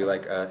necessarily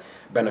like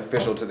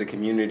beneficial to the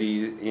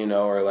community, you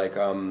know, or like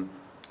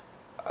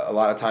a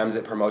lot of times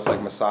it promotes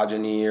like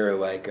misogyny or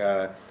like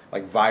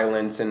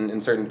violence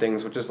and certain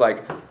things, which is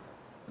like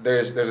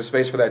there's a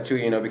space for that too,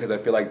 you know, because I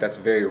feel like that's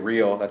very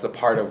real. That's a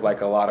part of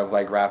like a lot of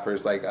like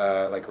rappers like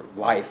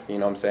life, you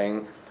know what I'm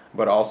saying?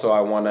 But also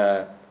I want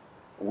to,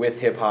 with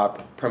hip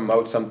hop,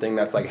 promote something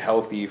that's like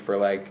healthy for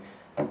like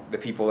the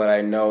people that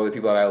I know, the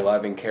people that I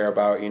love and care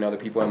about, you know, the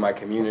people in my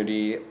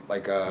community,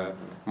 like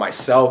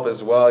myself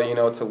as well, you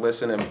know, to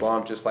listen and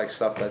bump just like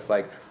stuff that's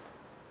like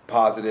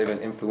positive and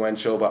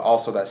influential, but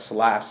also that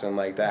slaps and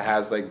like that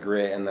has like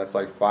grit and that's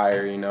like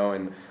fire, you know,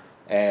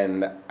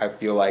 and I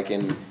feel like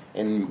in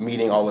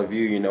meeting all of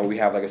you, you know, we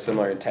have like a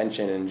similar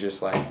intention and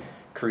just like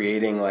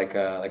creating like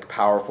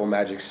powerful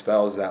magic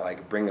spells that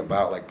like bring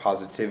about like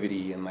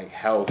positivity and like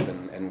health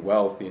and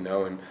wealth, you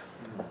know,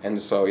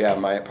 and so yeah,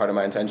 part of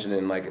my intention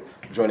in like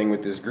joining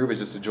with this group is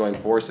just to join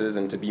forces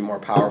and to be more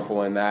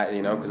powerful in that,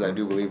 you know, because I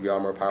do believe we are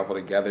more powerful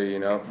together, you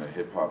know. The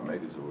hip hop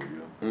megazord,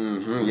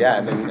 yeah. Yeah,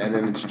 and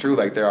then it's true,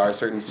 like there are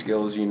certain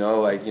skills, you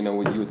know, like, you know,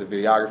 with you with the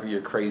videography,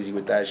 you're crazy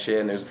with that shit,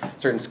 and there's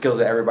certain skills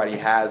that everybody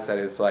has that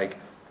it's like,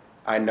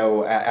 I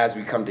know as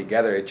we come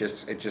together, it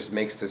just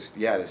makes this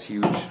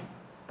huge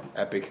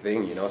epic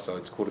thing, you know. So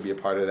it's cool to be a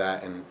part of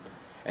that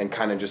and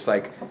kind of just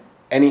like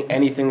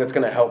anything that's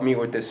going to help me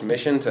with this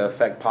mission to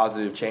affect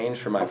positive change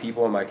for my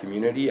people and my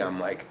community, I'm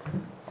like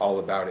all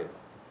about it.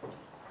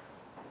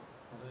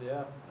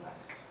 Yeah.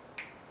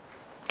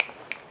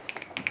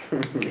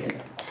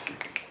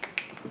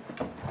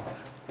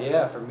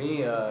 Yeah, for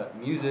me,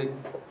 music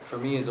for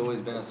me has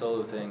always been a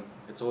solo thing.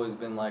 It's always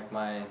been like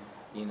my,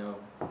 you know,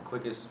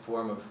 quickest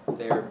form of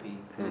therapy,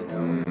 you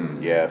know.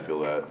 Yeah, I feel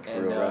that.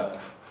 And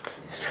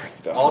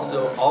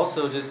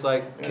also just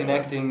like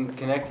connecting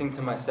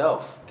to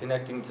myself,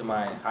 connecting to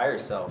my higher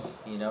self,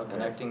 you know,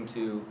 connecting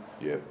to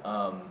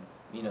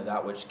you know,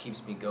 that which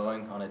keeps me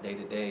going on a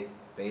day-to-day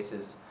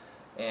basis.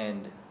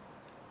 And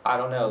I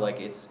don't know, like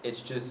it's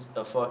just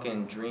a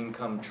fucking dream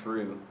come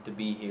true to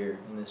be here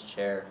in this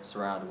chair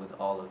surrounded with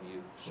all of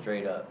you,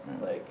 straight up.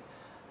 Like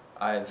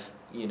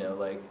you know,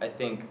 like I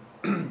think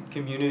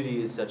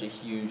community is such a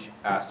huge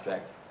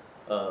aspect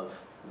of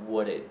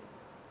what it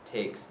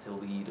takes to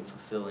lead a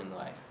fulfilling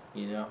life,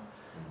 you know.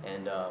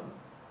 And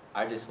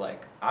I just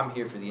like, I'm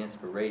here for the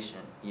inspiration,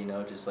 you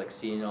know, just like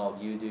seeing all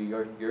of you do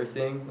your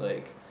thing,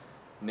 like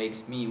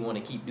makes me want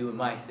to keep doing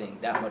my thing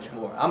that much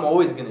more. I'm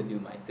always gonna do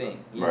my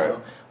thing, you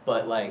know,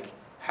 but like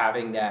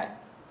having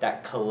that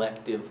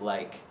collective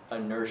like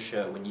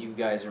inertia when you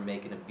guys are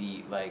making a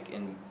beat, like,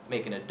 and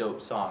making a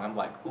dope song, I'm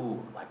like,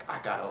 ooh, like I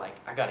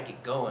gotta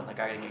get going, like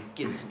I gotta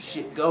get some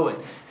shit going.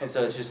 And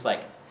so it's just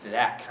like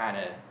that kind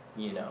of,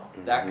 you know,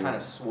 that kind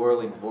of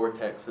swirling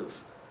vortex of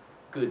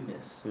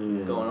goodness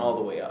going all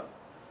the way up.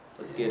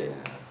 Let's get it.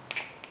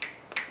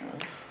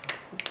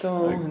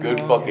 A good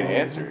fucking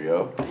answer,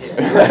 yo. Yeah,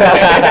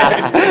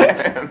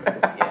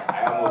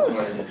 I almost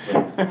want to just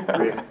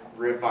like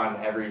riff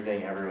on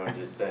everything everyone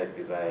just said,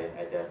 because I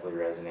definitely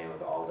resonate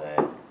with all that.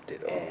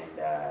 Ditto. And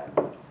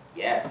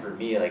yeah, for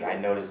me, like I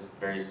noticed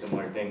very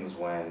similar things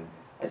when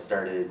I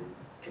started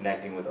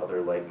connecting with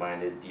other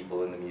like-minded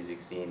people in the music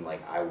scene.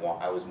 Like I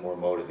was more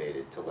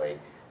motivated to like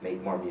make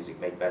more music,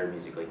 make better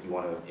music. Like you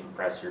want to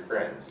impress your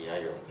friends, you know,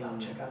 you're like, yo,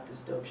 check out this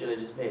dope shit I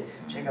just made,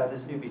 check out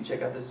this new beat,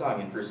 check out this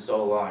song. And for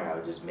so long I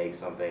would just make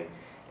something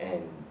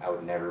and I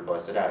would never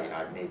bust it out, you know.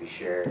 I'd maybe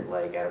share it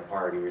like at a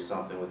party or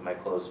something with my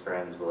close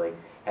friends, but like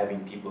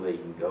having people that you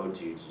can go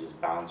to just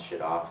bounce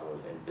shit off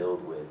of and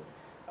build with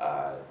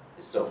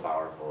is so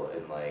powerful.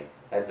 And like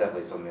that's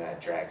definitely something that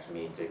attracts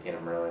me to Kin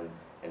of Merlin.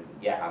 And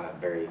yeah, on a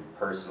very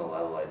personal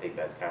level, I think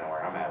that's kind of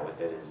where I'm at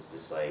with it, is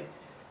just like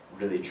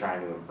really trying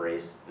to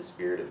embrace the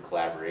spirit of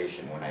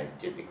collaboration when I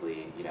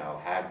typically, you know,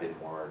 have been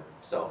more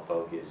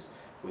self-focused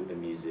with the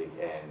music,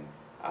 and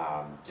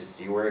just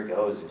see where it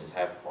goes and just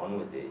have fun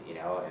with it, you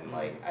know. And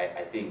like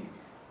I think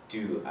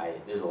too,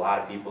 there's a lot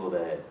of people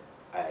that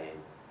I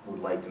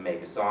would like to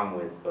make a song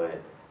with, but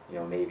you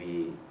know,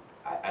 maybe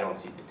I don't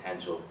see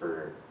potential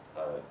for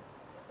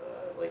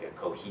like a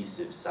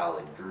cohesive,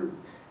 solid group.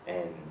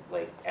 And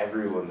like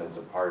everyone that's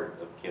a part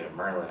of Kin of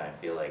Merlin, I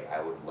feel like I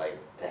would like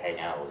to hang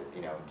out with,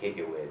 you know, and kick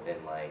it with,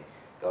 and like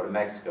go to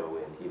Mexico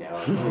with, you know.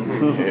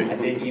 And, like, I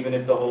think even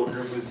if the whole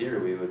group was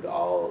here, we would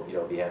all, you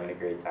know, be having a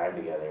great time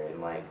together.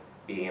 And like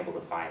being able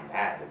to find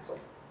that, it's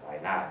like, why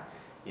not?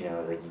 You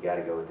know, like you got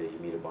to go with it. You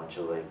meet a bunch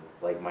of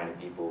like-minded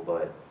people.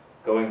 But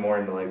going more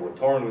into like what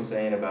Torin was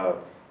saying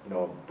about, you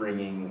know,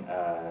 bringing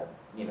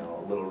you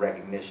know, a little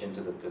recognition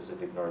to the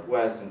Pacific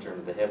Northwest in terms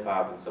of the hip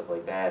hop and stuff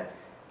like that,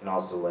 and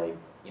also like,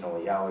 you know,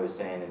 what YahYah was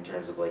saying in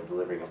terms of like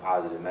delivering a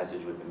positive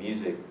message with the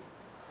music.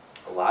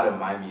 A lot of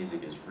my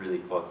music is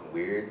really fucking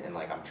weird, and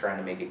like I'm trying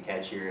to make it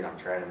catchier, and I'm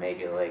trying to make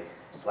it like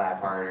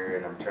slap harder,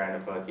 and I'm trying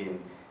to fucking,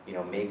 you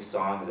know, make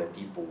songs that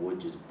people would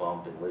just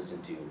bump and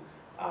listen to.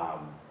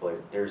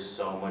 But there's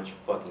so much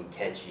fucking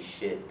catchy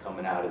shit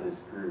coming out of this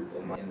group,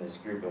 and in this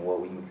group, and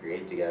what we can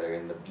create together,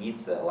 and the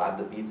beats, a lot of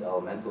the beats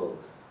ELAmental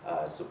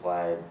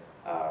supplied,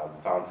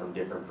 found from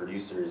different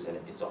producers, and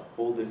it's a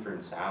whole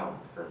different sound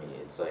for me.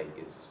 It's like,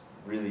 it's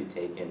really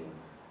taken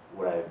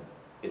what I've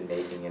been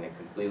making in a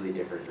completely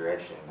different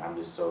direction. I'm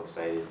just so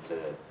excited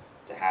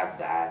to have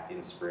that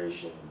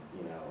inspiration,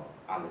 you know,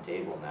 on the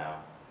table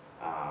now,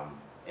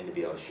 and to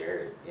be able to share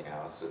it, you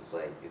know. So it's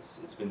like,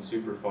 it's been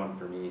super fun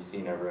for me.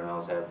 Seeing everyone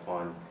else have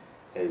fun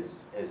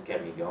has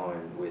kept me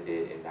going with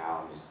it, and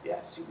now I'm just,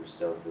 yeah, super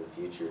stoked for the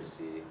future to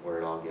see where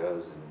it all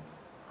goes, and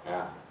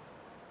yeah.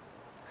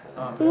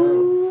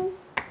 Another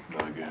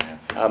good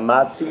answer. I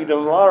might see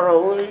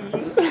tomorrow.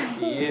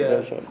 Yeah.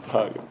 That's what I'm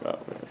talking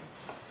about, man.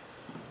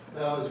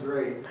 That was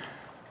great.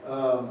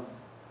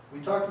 We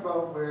talked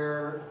about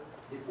where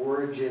the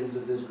origins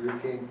of this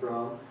group came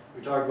from.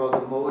 We talked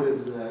about the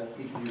motives that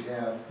each of you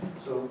have.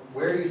 So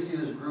where do you see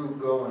this group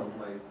going?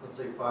 Like, let's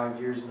say 5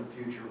 years in the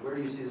future. Where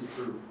do you see this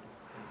group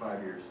in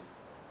 5 years?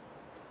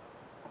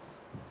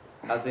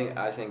 I think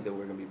that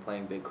we're gonna be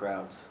playing big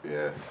crowds.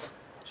 Yeah.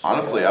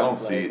 Honestly, I don't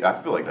see.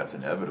 I feel like that's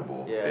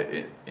inevitable.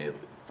 Yeah.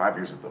 5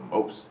 years at the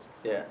most.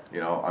 Yeah. You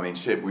know, I mean,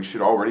 shit, we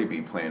should already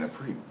be playing a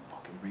pretty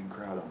fucking big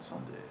crowd on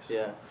Sundays.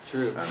 Yeah.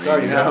 True. I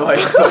mean, you know, like,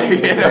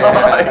 you know,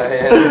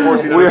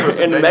 like we're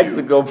in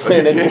Mexico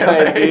playing a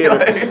giant theater.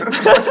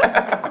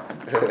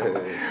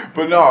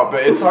 But no,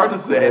 but it's hard to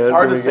say. Yeah, It's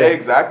hard to that's say good.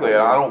 exactly.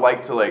 And I don't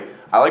like to like.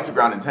 I like to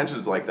ground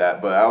intentions like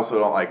that, but I also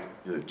don't like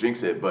to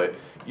jinx it. But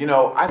you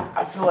know,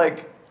 I feel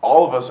like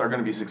all of us are going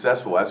to be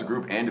successful as a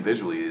group and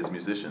individually as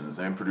musicians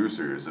and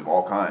producers of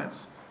all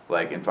kinds,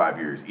 like in 5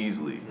 years,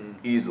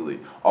 easily.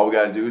 All we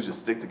got to do is just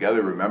stick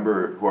together,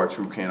 remember who our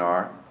true kin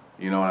are,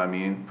 you know what I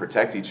mean?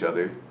 Protect each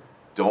other.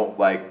 Don't,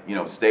 like, you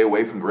know, stay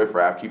away from the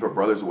riffraff, keep our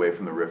brothers away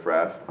from the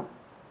riffraff,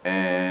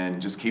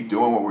 and just keep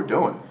doing what we're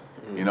doing,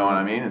 you know what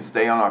I mean? And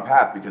stay on our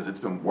path, because it's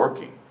been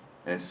working,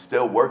 and it's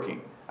still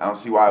working. I don't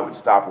see why it would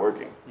stop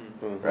working,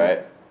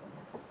 right?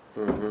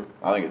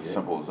 I think it's as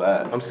simple as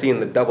that. I'm seeing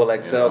the double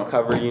XL You know?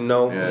 cover, you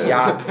know, Yeah.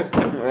 yachts.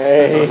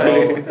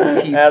 Hey, Teeth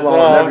that's what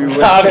flowing I'm everywhere.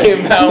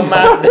 talking about,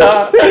 my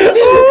dog.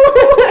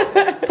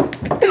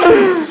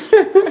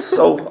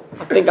 So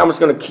I think I'm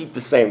just gonna keep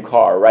the same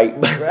car, right?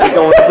 We're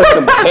going to put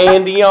some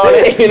candy on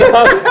it, you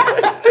know.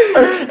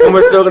 And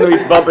we're still gonna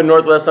be bumping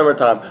Northwest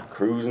Summertime,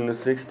 cruising to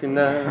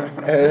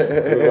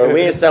 69.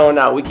 We ain't selling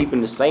out. We keeping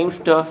the same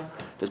stuff,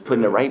 just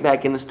putting it right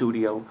back in the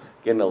studio.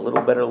 Getting a little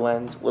better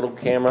lens, little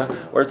camera.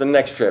 Where's the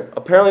next trip?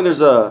 Apparently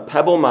there's a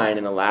pebble mine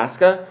in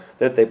Alaska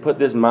that if they put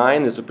this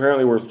mine that's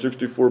apparently worth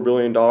 $64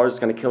 billion. It's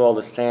going to kill all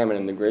the salmon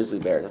and the grizzly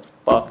bears. That's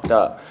fucked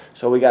up.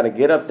 So we got to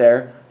get up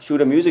there, shoot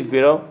a music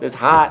video that's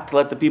hot to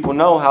let the people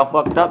know how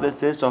fucked up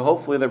this is. So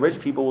hopefully the rich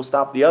people will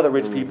stop the other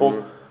rich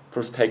people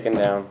from taking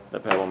down the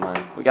pebble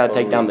mine. We got to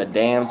take down the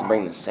dams to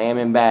bring the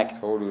salmon back.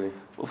 Totally.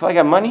 If I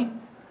got money,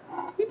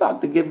 we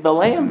about to give the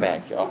land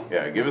back, y'all.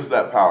 Yeah, give us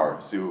that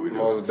power. See what we do.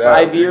 Most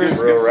 5 years,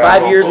 Real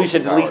rap. 5 years, we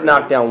should at least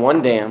knock down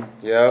one dam.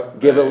 Yep.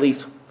 Give at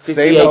least 50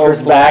 Save the acres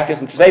Oak back. Flat.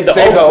 Save the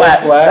Save Oak the Oak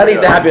Flat. Flat. That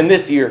needs to happen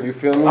this year. You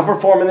feel me? I'm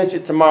performing this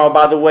shit tomorrow,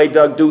 by the way.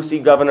 Doug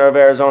Ducey, governor of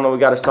Arizona, we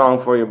got a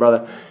song for you,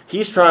 brother.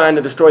 He's trying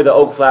to destroy the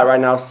Oak Flat right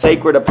now,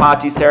 sacred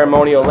Apache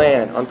ceremonial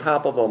land, on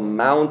top of a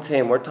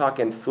mountain. We're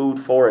talking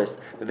food forest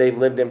that they've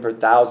lived in for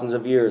thousands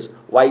of years.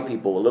 White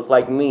people, who look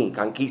like me,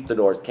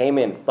 conquistadors, came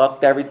in,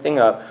 fucked everything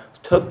up,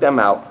 took them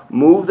out,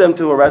 moved them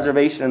to a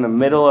reservation in the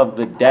middle of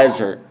the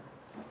desert.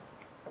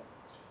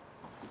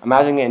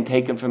 Imagine getting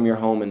taken from your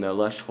home in the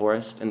lush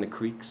forest and the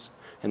creeks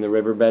and the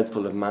riverbeds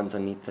full of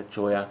manzanita,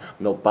 choya,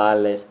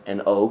 nopales,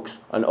 and oaks,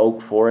 an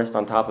oak forest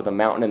on top of the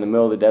mountain in the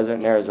middle of the desert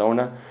in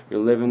Arizona. You're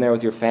living there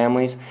with your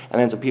families,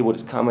 and then some people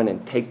just come in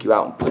and take you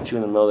out and put you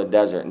in the middle of the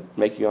desert and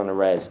make you on the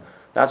res.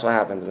 That's what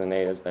happened to the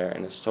natives there,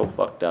 and it's so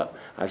fucked up.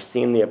 I've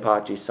seen the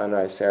Apache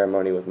sunrise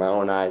ceremony with my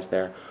own eyes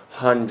there.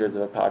 Hundreds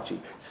of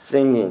Apache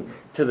singing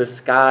to the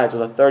skies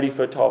with a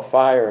 30-foot tall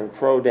fire and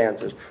crow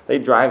dancers. They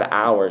drive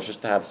hours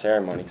just to have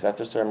ceremony, because that's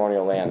their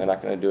ceremonial land. They're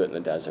not going to do it in the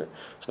desert.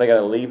 So they got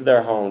to leave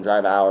their home,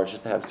 drive hours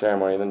just to have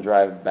ceremony, then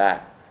drive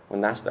back when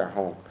that's their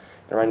home.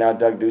 And right now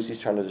Doug Ducey's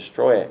trying to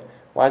destroy it.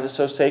 Why is it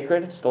so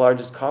sacred? It's the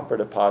largest copper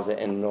deposit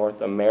in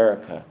North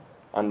America.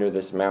 Under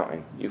this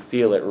mountain, you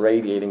feel it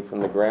radiating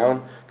from the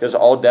ground, because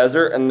all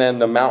desert, and then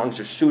the mountains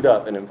just shoot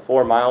up, and in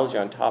 4 miles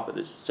you're on top of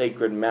this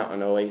sacred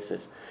mountain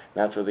oasis. And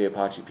that's where the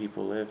Apache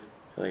people live.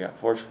 So they got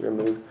forcefully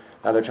removed.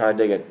 Now they're trying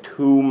to dig a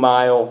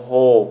 2-mile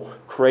hole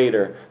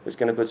crater that's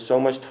going to put so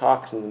much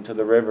toxins into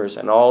the rivers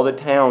and all the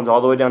towns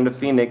all the way down to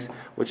Phoenix,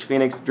 which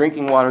Phoenix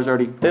drinking water is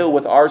already filled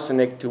with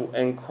arsenic to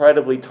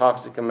incredibly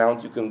toxic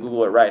amounts. You can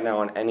Google it right now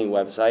on any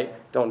website.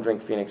 Don't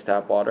drink Phoenix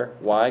tap water.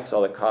 Why? Because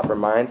all the copper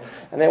mines.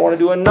 And they want to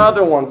do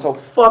another one.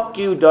 So fuck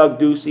you, Doug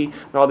Ducey,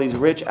 and all these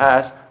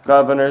rich-ass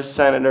governors,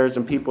 senators,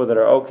 and people that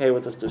are okay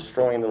with us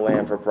destroying the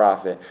land for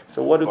profit.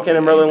 So what do Kin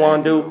of Merlin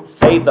want to do?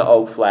 Save the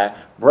Oak Flat,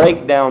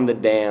 break down the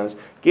dams,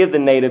 give the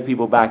native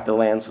people back the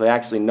land so they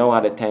actually know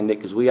how to tend it,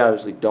 because we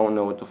obviously don't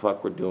know what the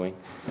fuck we're doing.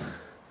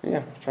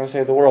 Yeah, trying to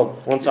save the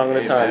world, one song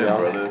at a time, y'all.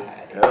 Brother.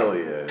 Hell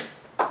yeah.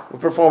 We're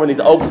performing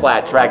these Oak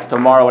Flat tracks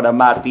tomorrow at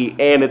Amati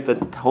and at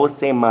the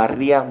Jose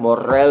Maria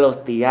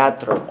Morelos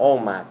Teatro. Oh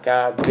my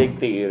God, big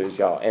theaters,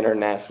 y'all.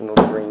 International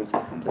dreams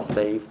to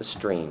save the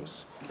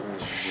streams.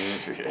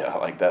 Yeah, I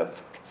like that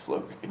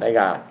slogan. They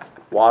got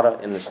water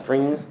in the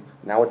streams.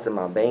 Now it's in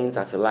my veins.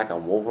 I feel like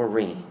I'm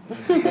Wolverine.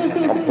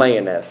 I'm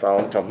playing that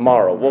song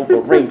tomorrow.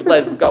 Wolverine,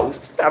 let's go.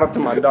 Shout out to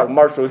my dog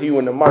Marshall Hugh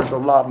and the Martial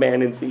Law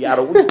Band in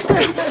Seattle.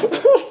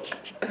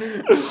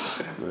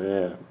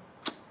 Yeah.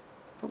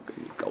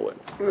 Okay, going.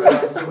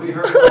 So we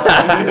heard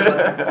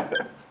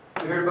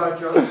about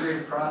your other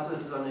creative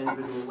processes on the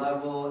individual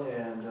level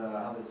and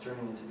how that's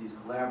turning into these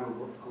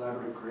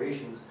collaborative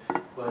creations.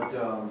 But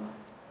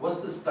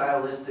what's the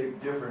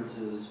stylistic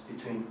differences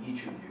between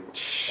each of you?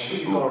 And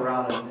we can go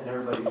around and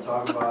everybody can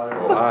talk about it.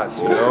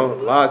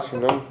 Lots, you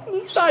know.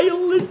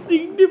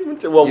 Stylistic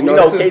differences. Well, You we know,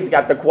 know this is- Casey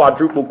got the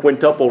quadruple,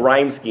 quintuple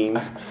rhyme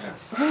schemes.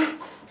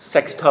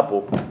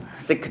 Sextuple,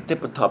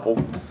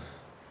 sictuple.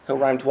 He'll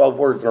rhyme 12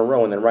 words in a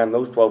row and then rhyme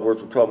those 12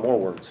 words with 12 more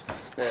words.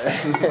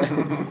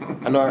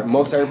 I know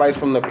most everybody's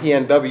from the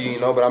PNW, you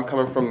know, but I'm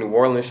coming from New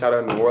Orleans. Shout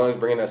out New Orleans,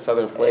 bringing that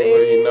southern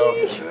flavor, you know.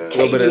 A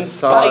little bit of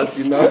sauce,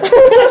 you know.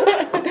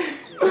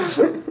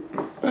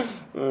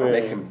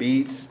 Making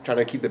beats, trying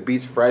to keep the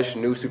beats fresh,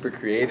 new, super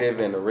creative,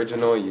 and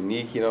original, and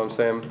unique, you know what I'm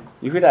saying?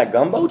 You hear that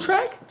gumbo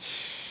track?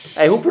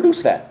 Hey, who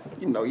produced that?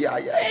 You know, yeah.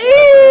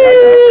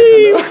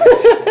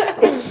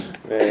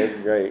 Man,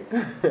 it's great.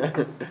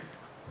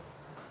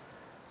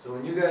 So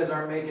when you guys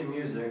aren't making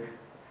music,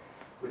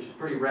 which is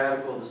pretty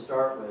radical to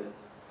start with,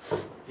 if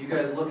you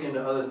guys look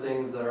into other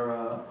things that are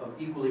of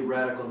equally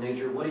radical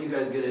nature, what do you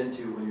guys get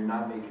into when you're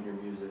not making your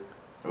music?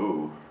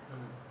 Ooh.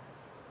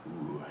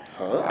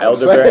 Huh?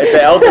 Elderberry, it's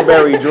an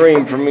elderberry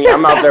dream for me.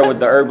 I'm out there with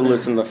the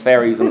herbalists and the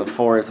fairies in the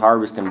forest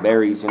harvesting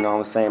berries, you know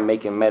what I'm saying?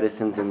 Making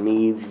medicines and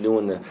meads,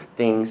 doing the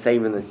things,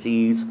 saving the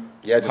seeds.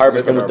 Yeah, just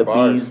harvesting living with the our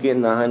bars. bees,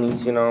 getting the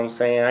honeys, you know what I'm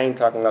saying? I ain't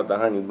talking about the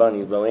honey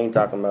bunnies, bro. We ain't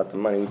talking about the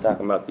money. We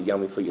talking about the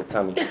yummy for your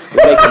tummy.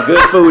 We're making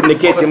good food in the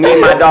kitchen. Me and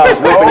my dogs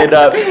whipping it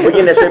up. We're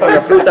getting that straight from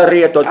the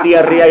fruteria,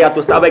 tortilleria. Ya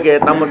tú sabes que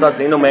estamos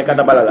haciendo. Me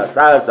encanta para la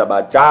salsa,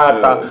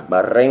 bachata,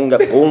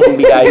 merengue,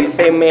 cumbia. Y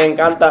se me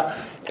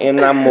encanta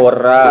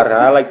enamorar.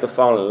 I like to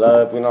fall in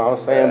love, you know what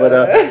I'm saying? But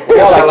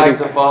y'all I like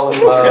to fall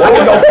in love. I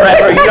can go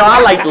forever. You know, I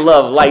like to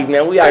love life,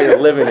 man. We out here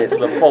living it to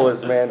the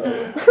fullest, man.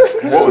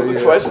 What was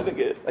the question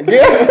again?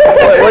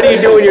 What do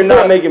you do when you're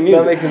not making music?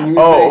 Not making music.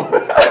 Oh.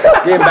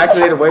 Getting back to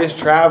native ways,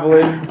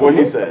 traveling. What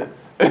he said.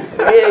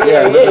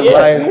 Living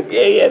life.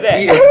 that.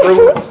 Eating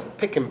fruits,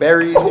 picking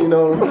berries, you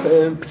know what I'm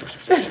saying?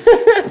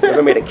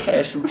 Never made a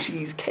cashew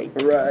cheesecake.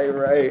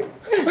 Right.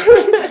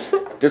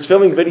 Does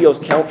filming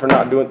videos count for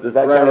not doing? Does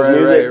that count as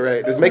music?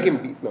 Right. Just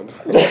making beats. No.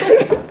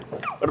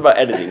 What about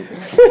editing?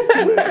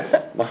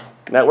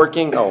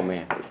 Networking? Oh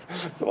man,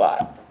 it's a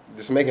lot.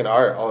 Just making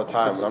art all the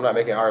time. When I'm not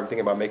making art, I'm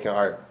thinking about making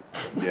art.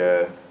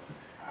 Yeah.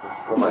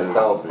 For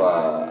myself,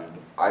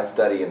 I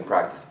study and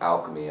practice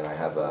alchemy, and I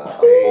have a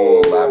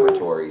full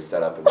laboratory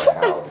set up in my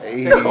house.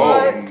 Hey.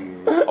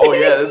 Oh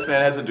yeah, this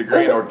man has a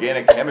degree in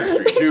organic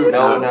chemistry too.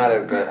 No, not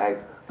a good.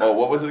 Oh,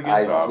 what was it again?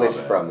 I Sorry, my switched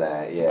bad. from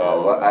that, yeah.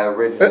 Oh, Well, I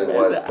originally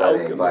was As an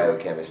studying alchemist.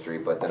 biochemistry,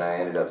 but then I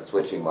ended up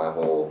switching my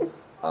whole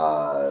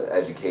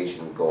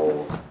education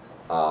goals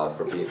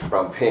from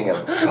being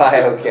a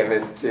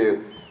biochemist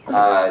to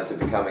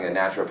becoming a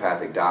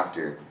naturopathic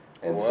doctor.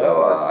 And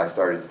so I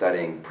started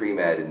studying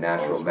pre-med and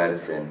natural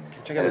medicine.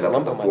 Check out Ended this up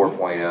lump with a on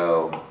my knee.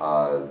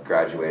 4.0,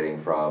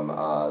 graduating from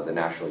the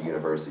National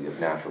University of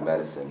Natural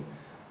Medicine.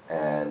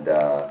 And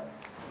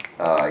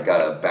I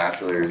got a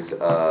bachelor's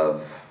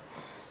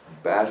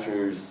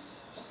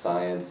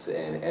science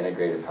in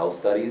integrative health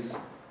studies,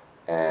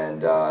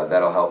 and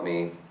that'll help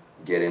me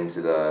get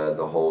into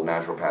the whole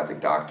naturopathic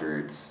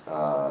doctorate's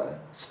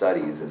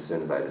studies as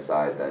soon as I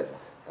decide that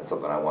that's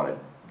something I want to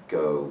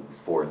go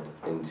forth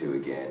into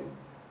again.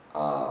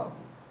 I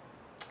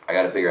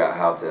got to figure out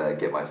how to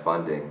get my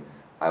funding.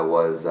 I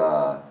was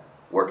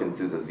working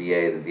through the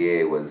VA. The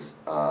VA was,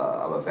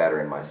 I'm a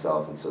veteran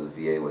myself, and so the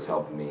VA was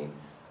helping me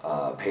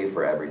pay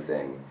for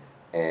everything.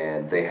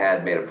 And they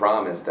had made a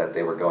promise that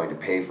they were going to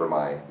pay for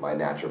my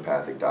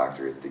naturopathic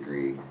doctorate's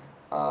degree,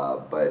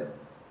 but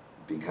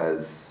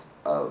because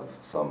of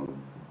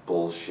some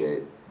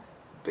bullshit,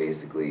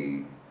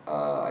 basically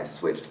I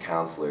switched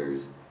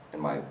counselors,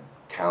 and my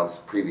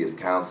previous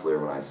counselor,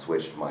 when I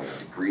switched my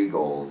degree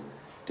goals,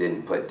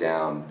 didn't put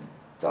down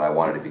that I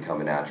wanted to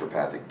become a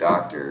naturopathic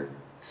doctor,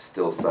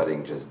 still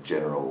studying just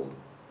general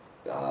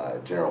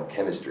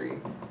chemistry.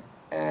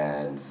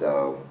 and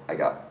so I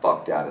got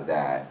fucked out of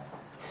that.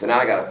 So now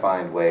I gotta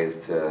find ways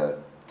to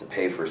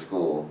pay for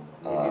school.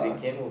 Maybe the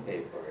Kin will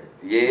pay for it.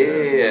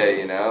 Yeah,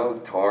 you know,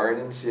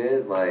 Torin and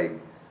shit, like,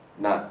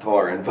 not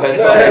Torin, but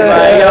Yo,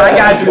 I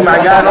got you, my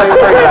guy. Don't you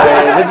worry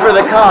about it. This is for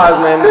the cause,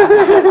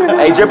 man.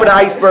 Hey, Drip of the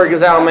Iceberg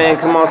is out, man.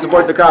 Come on,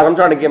 support the cause. I'm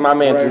trying to get my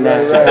man through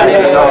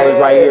naturopathic knowledge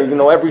right here. You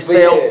know, every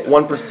sale,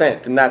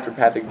 1% to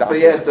naturopathic doctors. But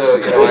yeah, so,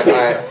 you know, I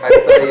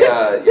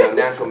study, you know,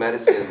 natural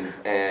medicines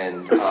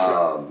and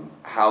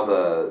how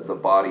the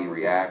body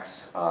reacts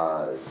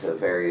to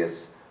various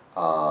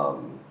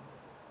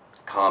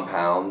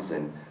compounds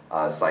and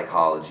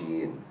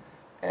psychology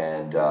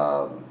and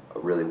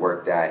really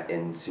work that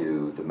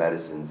into the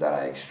medicines that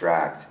I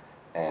extract.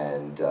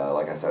 And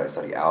like I said, I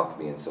study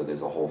alchemy, and so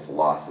there's a whole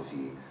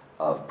philosophy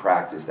of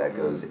practice that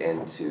goes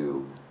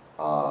into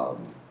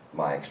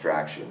my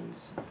extractions.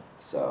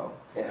 So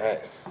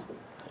yeah.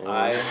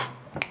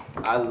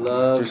 I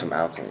love Do some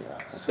alchemy.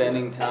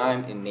 spending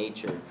time in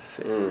nature.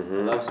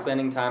 Mm-hmm. I love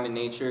spending time in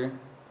nature.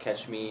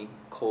 Catch me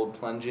cold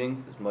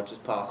plunging as much as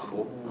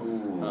possible.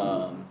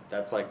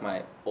 That's like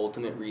my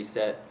ultimate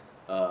reset.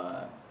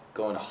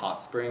 Going to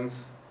hot springs,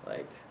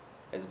 like,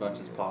 as much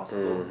as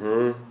possible.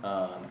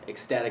 Mm-hmm.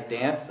 Ecstatic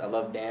dance, I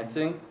love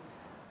dancing.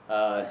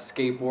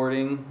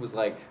 Skateboarding was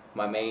like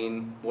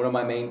one of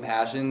my main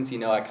passions. You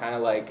know, I kind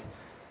of like,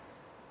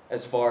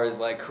 as far as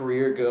like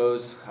career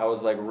goes, I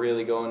was like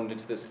really going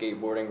into the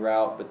skateboarding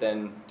route, but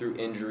then through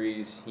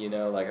injuries, you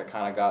know, like I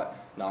kind of got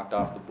knocked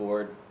off the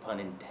board, pun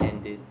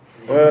intended.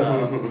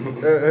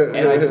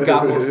 And I just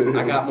got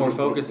more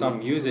focused on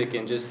music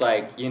and just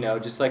like, you know,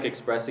 just like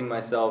expressing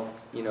myself,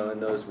 you know, in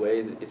those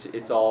ways.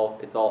 It's all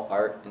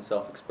art and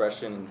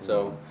self-expression. And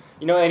so,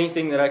 you know,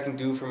 anything that I can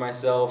do for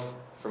myself,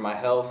 for my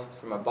health,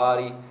 for my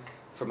body,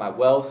 for my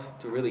wealth,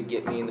 to really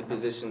get me in the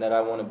position that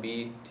I want to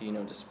be, to, you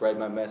know, to spread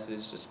my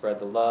message, to spread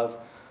the love,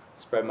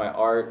 spread my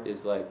art,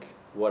 is like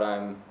what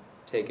I'm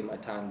taking my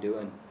time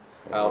doing.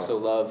 I also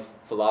love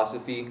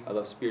philosophy. I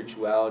love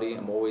spirituality.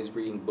 I'm always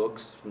reading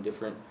books from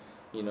different,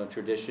 you know,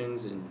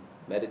 traditions and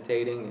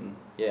meditating, and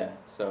yeah.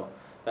 So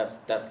that's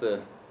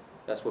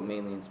what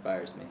mainly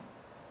inspires me.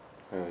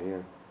 Oh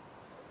yeah.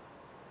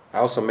 I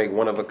also make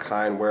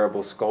one-of-a-kind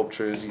wearable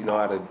sculptures, you know,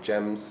 out of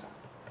gems,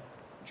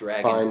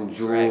 fine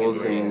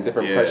jewels, and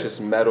different precious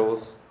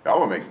metals.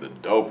 Y'all makes the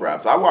dope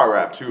raps. I wire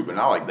rap too, but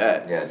not like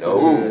that. Yeah,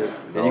 dope.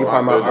 And you can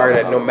find my art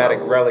at Nomadic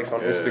Relics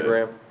on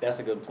Instagram. That's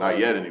a good plug. Not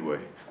yet, anyway.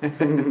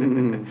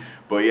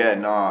 But yeah,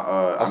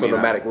 nah. Also,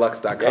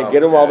 nomadiclux.com. Yeah, get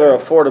them while they're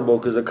affordable,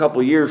 because a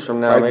couple years from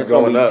now, Price man, is it's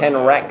going to going be up.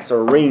 10 racks a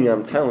ring,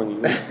 I'm telling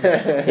you. He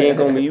ain't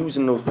going to be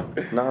using those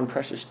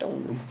non-precious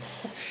stones.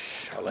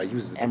 All I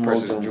use is the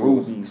Emeralds precious and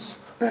jewels. rubies.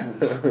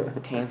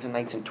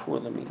 Tanzanites and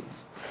tourmaline.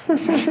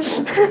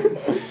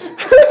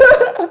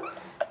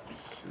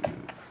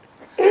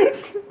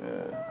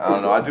 I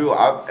don't know.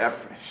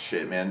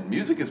 Shit, man.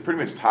 Music is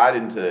pretty much tied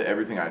into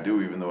everything I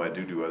do, even though I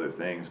do other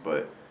things.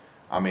 But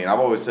I mean, I've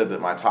always said that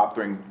my top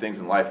three things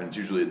in life, and it's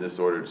usually in this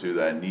order too,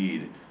 that I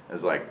need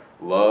is like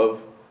love,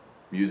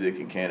 music,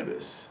 and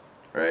cannabis,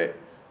 right?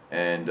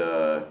 And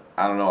I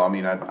don't know. I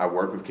mean, I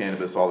work with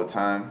cannabis all the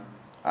time.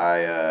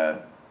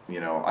 You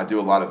know, I do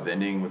a lot of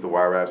vending with the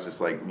wire raps, just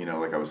like, you know,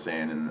 like I was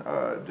saying, in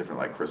different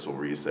like crystal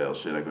resale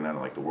shit. I go down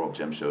to like the World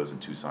Gem shows in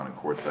Tucson and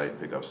Quartzsite,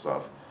 pick up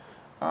stuff.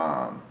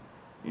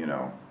 You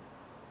know,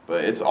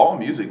 but it's all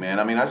music, man.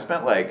 I mean, I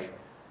spent like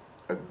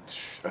a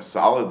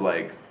solid,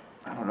 like,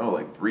 I don't know,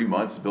 like 3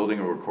 months building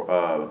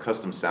a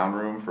custom sound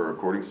room for a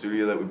recording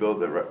studio that we built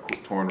that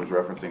Torin was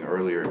referencing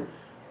earlier.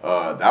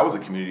 That was a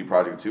community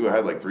project too. I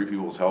had like 3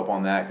 people's help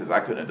on that because I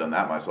couldn't have done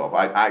that myself.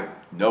 I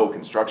know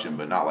construction,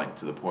 but not like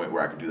to the point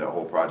where I could do that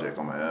whole project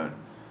on my own.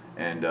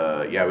 And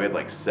yeah, we had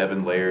like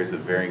 7 layers of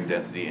varying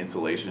density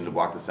insulation to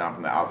block the sound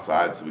from the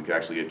outside, so we could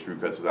actually get true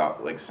cuts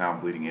without like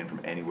sound bleeding in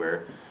from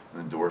anywhere.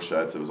 And the door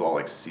shuts. It was all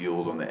like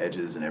sealed on the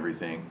edges and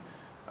everything.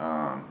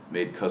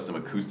 Made custom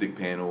acoustic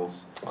panels.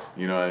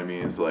 You know what I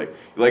mean? It's like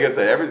I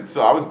said, so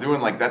I was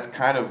doing like, that's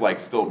kind of like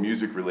still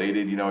music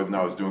related. You know, even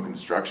though I was doing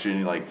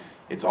construction, like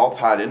it's all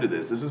tied into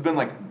this. This has been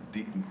like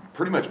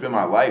pretty much been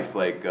my life,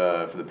 like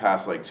for the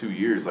past like 2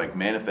 years, like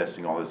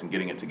manifesting all this and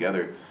getting it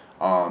together.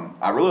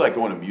 I really like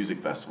going to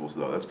music festivals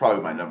though. That's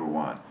probably my number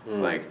one.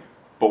 Like,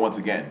 but once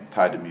again,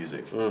 tied to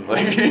music.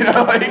 Like, you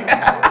know, like,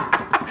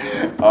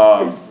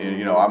 and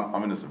you know,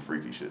 I'm into some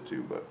freaky shit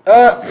too, but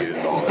you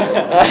know.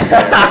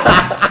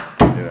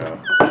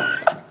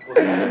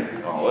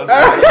 Oh, You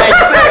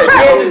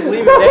can't just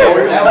leave it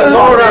there. That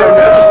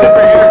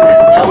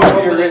was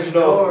the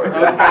original.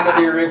 That was kind of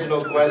the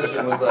original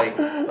question. Was like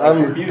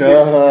I'm music's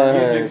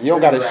done. You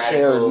don't gotta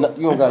share. radical.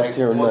 You don't gotta Like,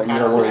 share what nothing. You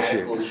kind don't of want to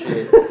share. radical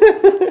shit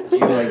do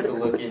you like to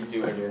look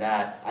into when you're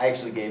not? I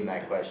actually gave him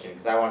that question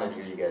because I wanted to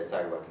hear you guys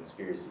talk about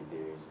conspiracy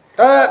theories.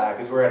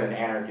 Because we're at an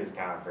anarchist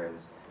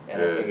conference,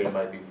 and I figured it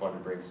might be fun to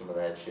bring some of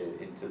that shit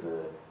into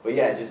the. But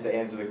yeah, just to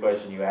answer the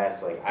question you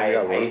asked, like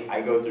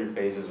I go through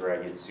phases where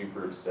I get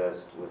super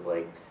obsessed with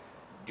like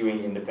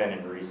doing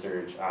independent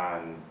research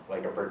on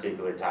like a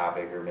particular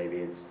topic, or maybe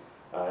it's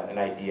an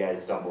idea I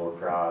stumble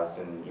across,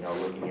 and you know,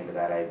 looking into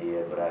that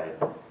idea. But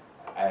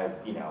I have,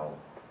 you know,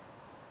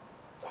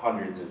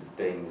 hundreds of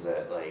things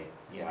that, like,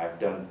 you know, I've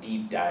done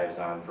deep dives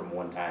on from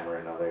one time or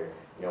another,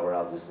 you know, where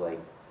I'll just like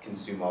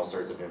consume all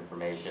sorts of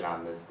information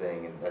on this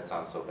thing, and that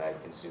sounds so bad,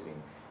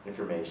 consuming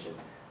information.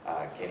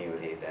 Kenny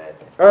would hate that.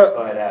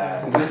 But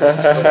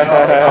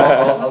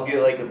I'll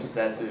get like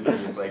obsessive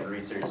and just like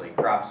research like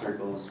crop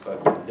circles.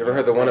 You ever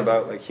heard the one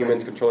about like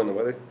humans controlling the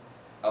weather?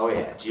 Oh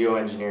yeah,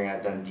 geoengineering,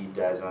 I've done deep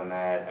dives on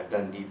that. I've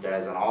done deep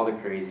dives on all the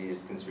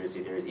craziest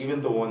conspiracy theories,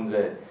 even the ones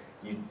that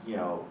you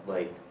know,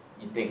 like,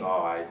 you think, oh,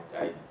 I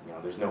you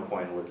know, there's no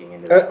point in looking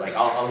into that. Like,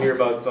 I'll hear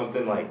about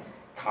something like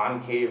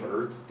concave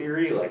Earth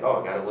theory, like,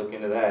 oh, I gotta look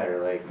into that,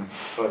 or like,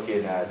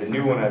 fucking, the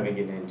new one I've been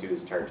getting into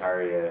is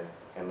Tartaria,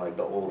 and like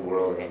the old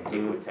world,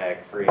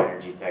 antiquitech, free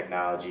energy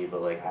technology,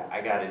 but like,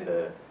 I got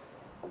into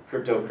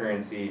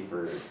cryptocurrency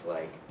for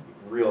like,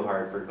 real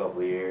hard for a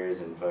couple of years,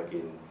 and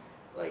fucking,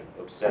 like,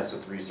 obsessed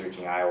with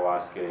researching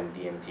ayahuasca and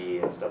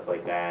DMT and stuff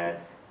like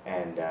that,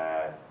 and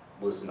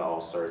listen to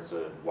all sorts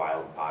of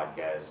wild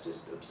podcasts, just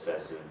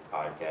obsessive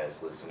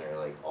podcast listener,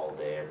 like, all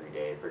day, every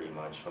day, pretty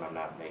much, when I'm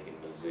not making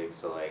music.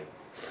 So like,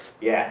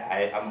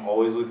 yeah, I'm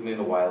always looking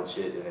into wild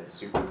shit, and it's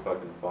super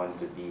fucking fun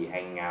to be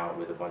hanging out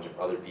with a bunch of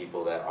other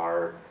people that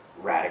are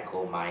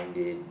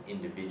radical-minded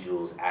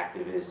individuals,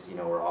 activists. You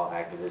know, we're all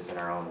activists in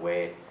our own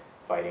way,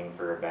 fighting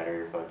for a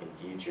better fucking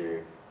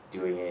future,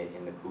 doing it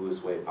in the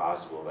coolest way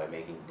possible by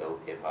making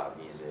dope hip-hop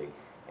music.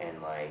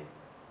 And like,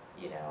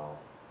 you know,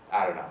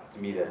 I don't know, to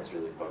me that's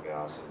really fucking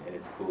awesome, and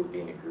it's cool to be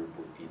in a group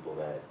with people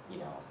that, you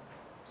know,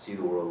 see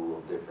the world a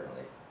little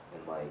differently,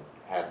 and like,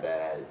 have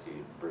that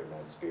attitude, bring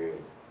that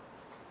spirit.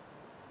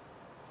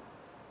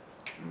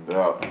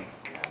 Yeah.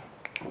 Yeah.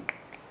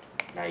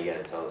 Now you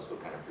gotta tell us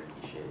what kind of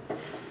freaky shit.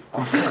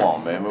 Come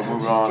on, man. We're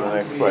moving on to the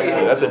next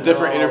question. That's a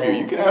different interview.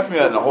 You can ask me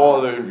that in a whole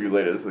other interview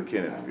later. This is the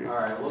Kin interview.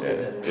 Alright, we'll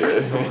get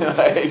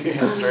that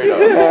Yeah. Straight up.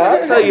 Yeah,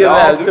 I'll tell you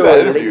I'll that do too that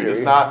later. interview,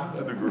 just not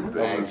to the group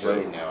thing.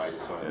 Actually, no, I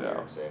just wanted to hear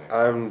him say it.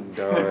 I'm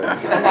done.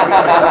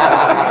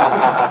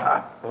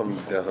 I'm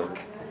done.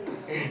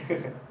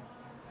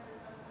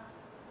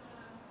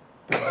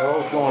 What the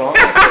hell's going on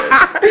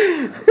out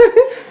there?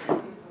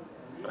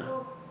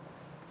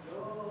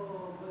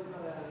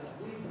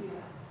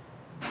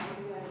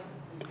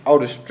 Oh,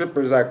 the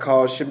strippers I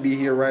called should be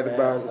here right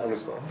about. I'm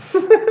just going.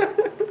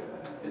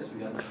 Guess we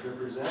got the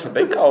strippers in.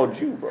 They called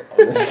you, bro.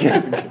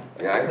 Yeah,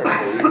 I heard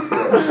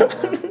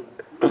police.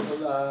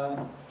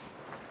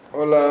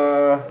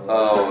 Hola.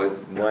 Oh,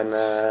 it's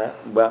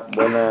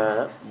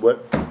what?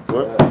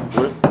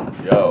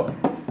 Yo.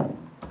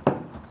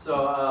 So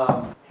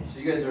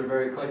you guys are a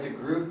very eclectic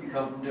group. You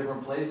come from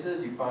different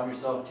places. You found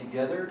yourself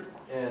together,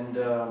 and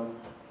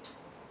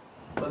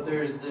but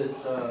there's this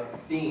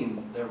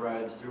theme that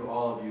rides through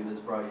all of you that's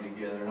brought you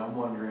together. And I'm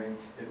wondering,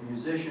 if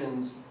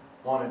musicians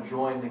want to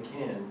join the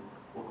Kin,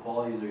 what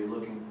qualities are you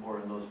looking for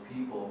in those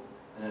people,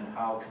 and then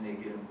how can they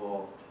get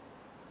involved?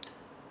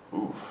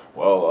 Oof.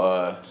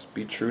 Well, Just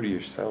be true to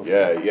yourself.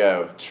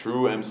 yeah.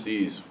 True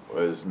MCs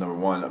is number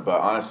one. But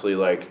honestly,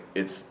 like,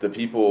 it's the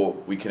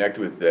people we connect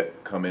with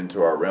that come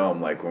into our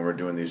realm. Like, when we're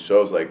doing these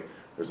shows, like,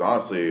 there's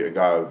honestly a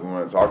guy we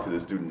want to talk to.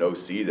 This dude No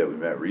C that we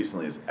met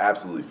recently is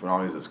absolutely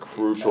phenomenal. He's this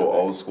crucial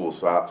old school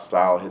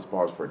style, hits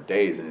bars for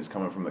days, and he's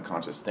coming from the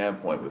conscious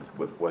standpoint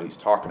with what he's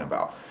talking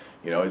about.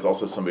 You know, he's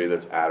also somebody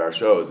that's at our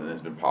shows and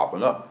has been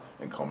popping up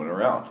and coming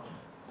around.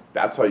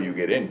 That's how you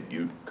get in.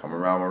 You come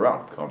around,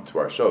 come to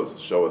our shows,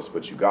 show us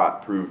what you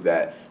got, prove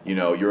that, you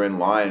know, you're in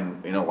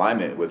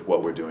alignment with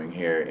what we're doing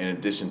here, in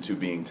addition to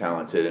being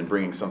talented and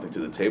bringing something to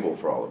the table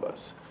for all of us,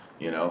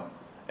 you know?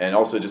 And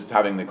also just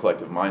having the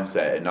collective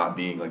mindset and not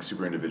being like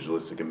super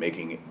individualistic and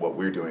making what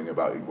we're doing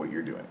about what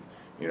you're doing.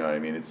 You know what I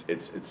mean?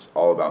 It's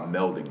all about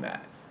melding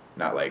that,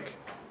 not like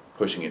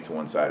pushing it to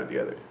one side or the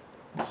other.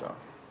 So,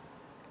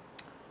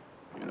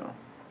 you know.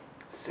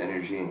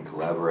 synergy and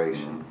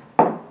collaboration.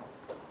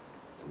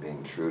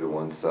 Being true to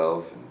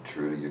oneself and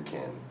true to your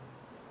kin.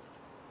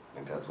 I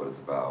think that's what it's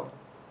about.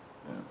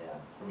 Yeah,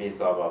 for me it's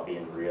all about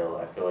being real.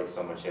 I feel like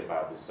so much hip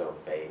hop is so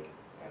fake,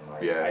 and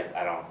like,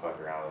 I don't fuck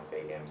around with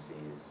fake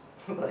MCs.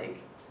 Like,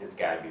 it's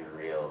gotta be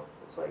real.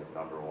 It's like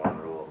number one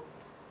rule.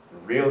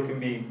 Real can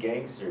be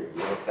gangster, you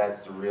know, if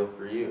that's the real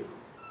for you,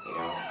 you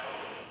know.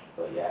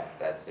 But yeah,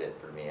 that's it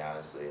for me,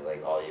 honestly.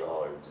 Like, all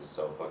y'all are just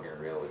so fucking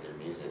real with your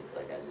music.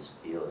 Like, I just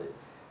feel it,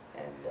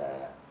 and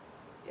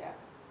yeah.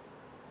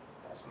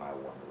 That's my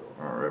one rule.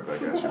 All right,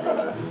 back at you,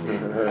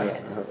 brother. I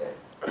had to say.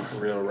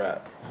 Real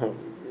rap.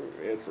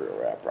 It's real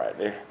rap right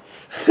there.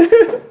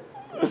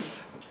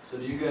 So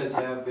do you guys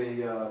have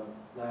a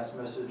last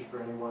message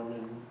for anyone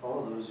and all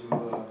of those who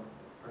are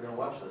going to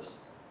watch this?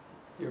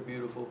 You're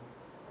beautiful.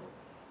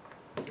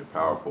 You're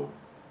powerful.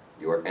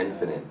 You are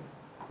infinite.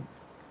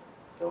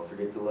 Don't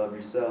forget to love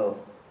yourself.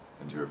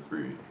 And you're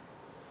free.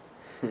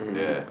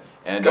 Yeah.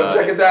 And Come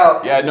check us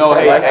out. Yeah, no,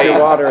 Collect hey. your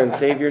water and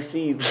save your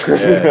seeds.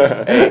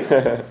 Yeah.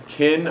 Hey,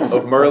 Kin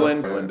of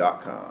Merlin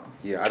Emcee.com.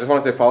 Yeah, I just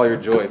want to say follow your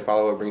joy,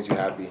 follow what brings you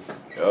happy,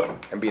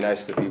 Yep. and be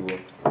nice to people.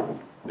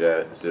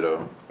 Yeah,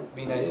 ditto.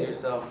 Be nice to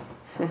yourself.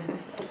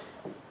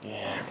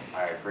 Yeah.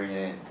 All right, bring it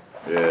in.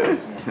 Yeah.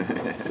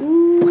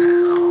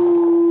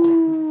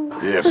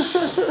 Yes.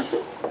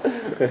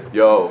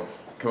 Yo,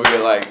 can we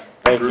get like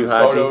Thank group you,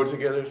 Haji. photo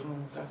together or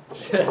something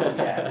like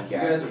that? You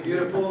guys are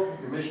beautiful,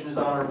 your mission is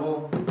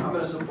honorable. I'm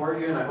gonna support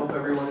you, and I hope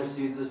everyone who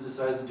sees this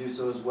decides to do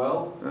so as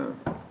well. Yeah.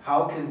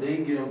 How can they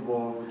get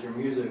involved with your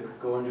music?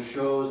 Going to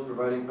shows,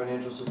 providing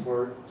financial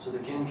support, so the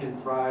Kin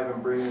can thrive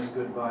and bring this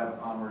good vibe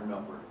onward and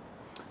upward.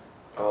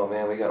 Oh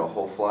man, we got a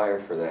whole flyer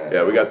for that.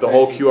 Yeah, we got the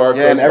whole QR code.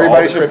 Yeah, and for all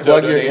everybody the should crypto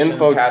plug your donations,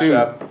 info, Cash too.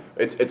 App.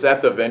 It's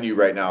at the venue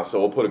right now, so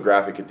we'll put a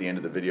graphic at the end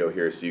of the video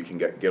here, so you can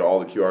get all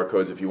the QR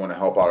codes if you want to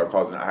help out our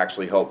cause and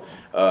actually help,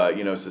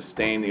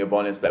 sustain the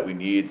abundance that we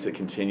need to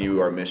continue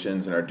our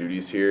missions and our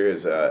duties here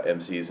as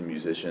MCs and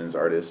musicians,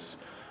 artists,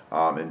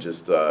 and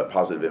just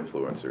positive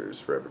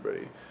influencers for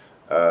everybody.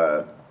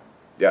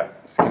 Yeah.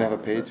 Does Kin have a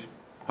page?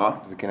 Huh?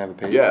 Does the Kin have a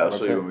page? Yeah, I'll show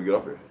website? you when we get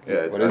up here. Yeah,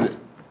 it's What is it?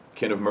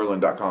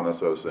 kinofmerlin.com.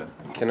 That's what I was saying.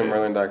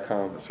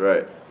 KinofMerlin.com. That's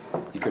right.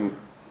 You can.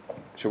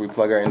 Should we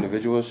plug our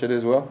individual shit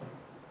as well?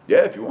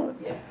 Yeah, if you want.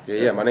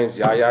 Yeah. My name's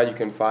YahYah. You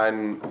can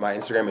find my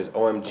Instagram is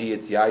OMG.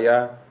 It's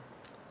YahYah.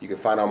 You can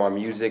find all my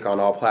music on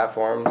all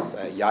platforms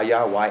at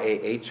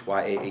YahYah,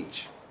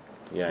 YAHYAH.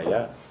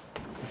 Yeah.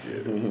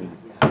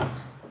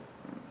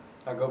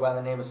 I go by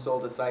the name of Soul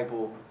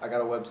Disciple. I got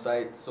a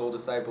website,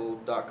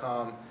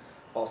 souldisciple.com.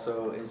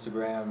 Also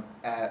Instagram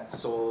at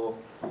soul,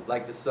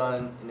 like the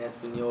sun in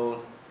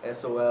Espanol,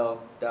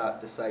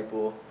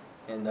 sol.disciple.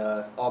 And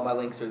all my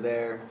links are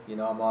there. You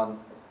know, I'm on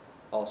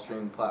all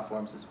streaming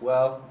platforms as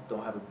well.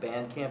 Don't have a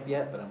Bandcamp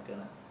yet, but I'm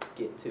gonna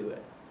get to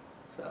it.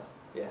 So,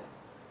 yeah.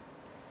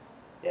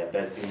 Yeah,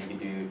 best thing you can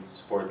do to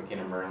support the Kin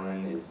of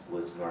Merlin is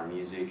listen to our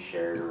music,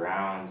 share it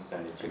around,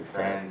 send it to your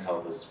friends,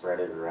 help us spread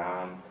it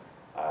around.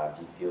 If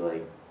you feel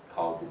like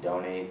called to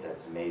donate,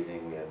 that's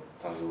amazing. We have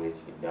tons of ways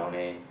you can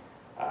donate.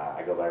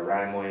 I go by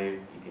Rhymewave.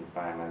 You can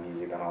find my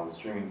music on all the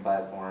streaming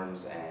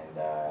platforms, and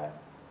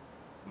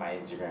my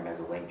Instagram has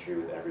a link tree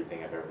with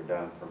everything I've ever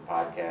done, from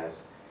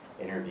podcasts,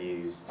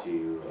 interviews,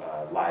 to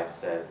live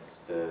sets,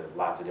 to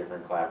lots of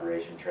different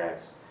collaboration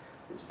tracks.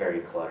 It's very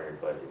cluttered,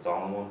 but it's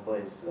all in one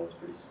place, so that's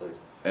pretty slick.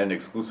 And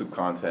exclusive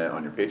content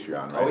on your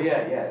Patreon, right? Oh yeah,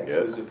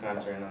 exclusive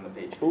content on the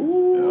page.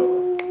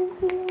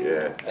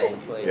 Yeah.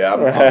 Thank you.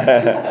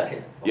 Yeah,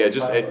 yeah.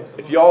 Just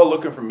if y'all are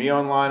looking for me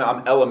online,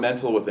 I'm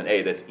ELAmental with an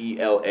A. That's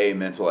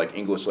ELAmental, like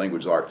English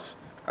Language Arts.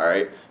 All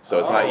right. So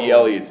it's not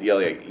ELE, it's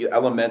ELA.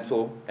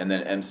 ELAmental, and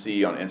then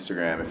MC on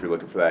Instagram if you're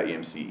looking for that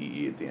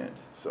EMCEE at the end.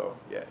 So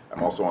yeah,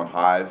 I'm also on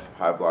Hive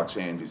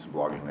blockchain. Do some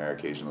blogging there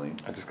occasionally.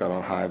 I just got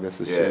on Hive. That's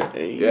the Yeah,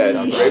 shit.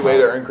 yeah. It's a great way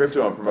to earn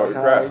crypto and promote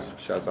your craft.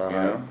 Shouts out You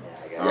Hive. know?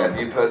 Yeah, if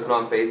you post it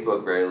on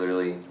Facebook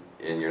regularly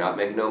and you're not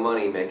making no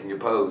money making your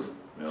post,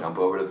 jump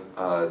over to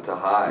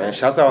Hive. Man,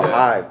 shouts out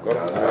Hive. Go to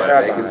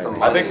Start making some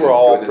money. I think we're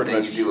all doing the pretty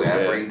things much you do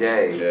every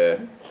day. Yeah.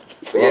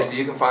 But yeah, so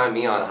you can find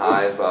me on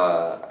Hive.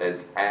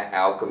 It's at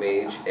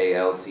Alchemage,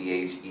 ALCHEMAGE.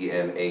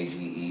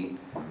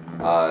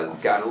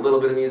 Got a little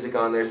bit of music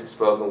on there, some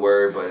spoken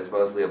word, but it's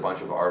mostly a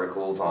bunch of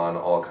articles on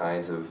all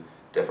kinds of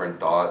different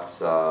thoughts,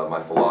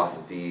 my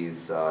philosophies,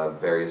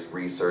 various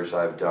research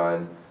I've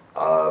done,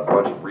 a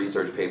bunch of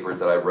research papers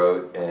that I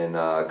wrote in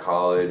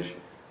college,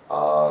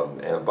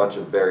 and a bunch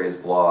of various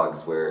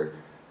blogs where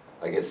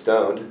I get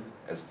stoned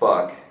as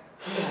fuck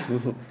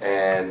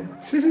and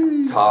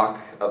talk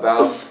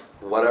about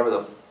whatever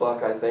the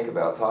fuck I think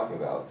about talking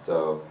about.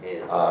 So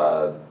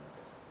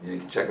you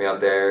can check me out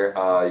there.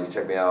 You can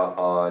check me out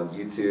on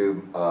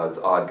YouTube. It's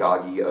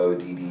Goggie,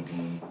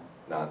 ODDD,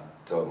 not,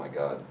 oh my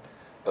god,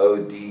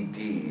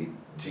 ODDGOGGIE.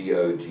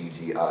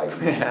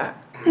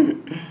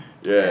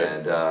 Yeah.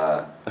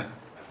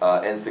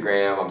 And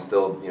Instagram, I'm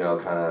still,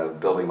 kind of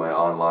building my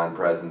online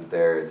presence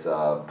there. It's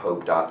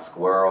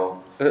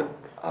pope.squirrel.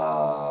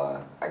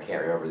 I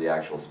can't remember the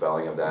actual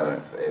spelling of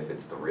that, if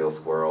it's the real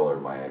squirrel or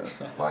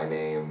my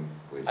name.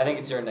 Which I think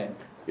it's your name.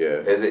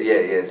 Yeah. Is it?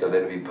 Yeah. So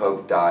then it'd be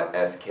pope.skwyrl.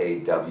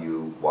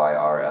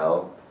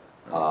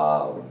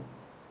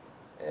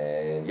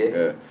 And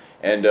yeah.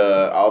 And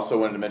I also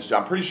wanted to mention,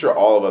 I'm pretty sure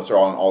all of us are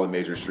on all the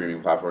major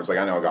streaming platforms. Like,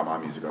 I know I got my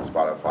music on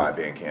Spotify,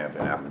 Bandcamp,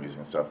 and Apple Music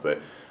and stuff,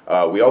 but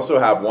we also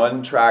have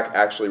one track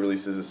actually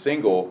released as a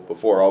single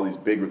before all these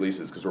big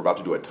releases, because we're about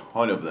to do a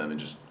ton of them and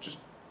just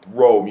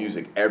throw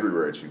music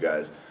everywhere at you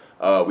guys.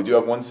 We do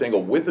have one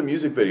single with a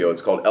music video.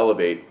 It's called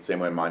Elevate, same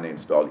way my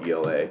name's spelled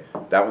ELA.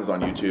 That one's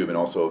on YouTube and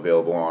also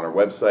available on our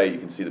website. You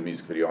can see the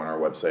music video on our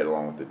website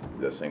along with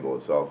the single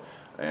itself,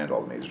 and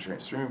all the major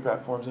streaming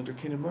platforms under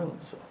Kin of Merlin.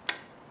 So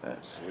I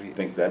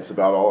think that's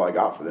about all I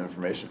got for the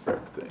information for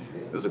everything.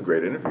 This was a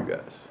great interview,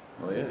 guys.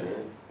 Oh yeah.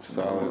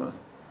 Solid.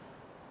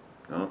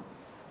 No?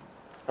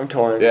 I'm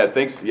Torin. Yeah,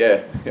 thanks.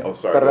 Yeah. Oh,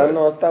 sorry. Pero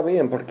no está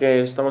bien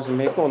porque estamos en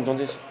México,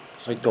 entonces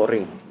soy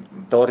Torin.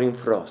 Torin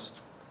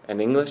Frost. In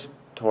English,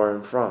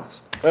 Torin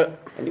Frost.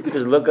 And you can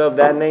just look up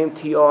that name,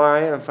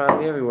 T-O-R-I-N, and find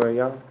me everywhere,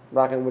 y'all.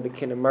 Rocking with the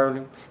Kin of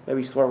Merlin,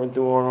 maybe swerving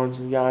through Orange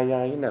and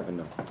YahYah, you never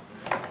know.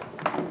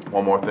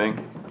 One more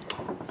thing.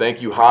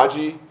 Thank you,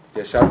 Haji,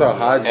 Yeah, shouts out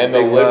Haji. And the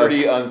big love.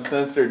 Liberty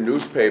Uncensored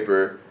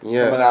newspaper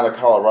Yeah. coming out of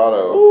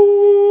Colorado.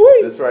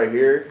 Ooh-wee. This right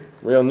here.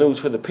 Real news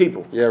for the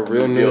people. Yeah,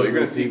 real Big news. deal. You're for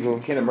gonna the see people.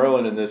 Kin of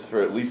Merlin in this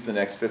for at least the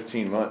next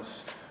 15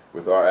 months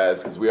with our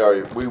ads because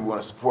we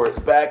want to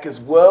support back as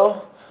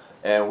well,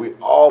 and we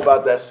all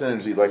about that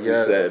synergy, like you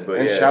Yes. said. But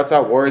and yeah, shouts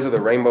out Warriors of the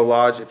Rainbow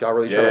Lodge. If y'all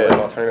really trying to Yeah. live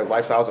alternative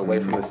lifestyles away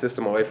from the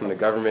system, away from the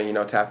government, you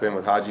know, tap in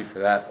with Haji for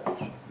that.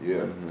 yeah.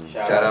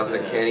 Shout out to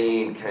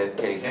Kenny and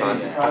Kenny's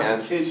Conscious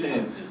Camp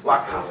Kitchen,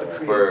 La Casa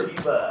for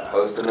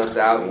hosting us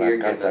out here,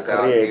 getting us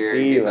out here,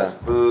 getting us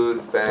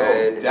food,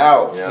 fed, No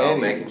doubt, you know,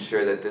 Kenny. making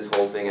sure that this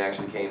whole thing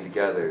actually came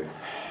together.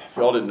 If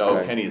y'all didn't know,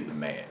 Right. Kenny is the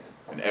man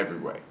in every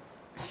way.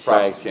 Facts,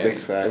 Props to Kenny. big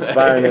facts.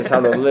 Inspiring us how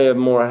to live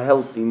more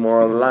healthy,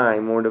 more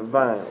aligned, more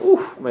divine. Oof,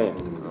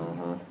 man.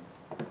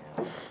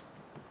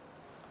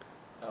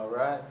 All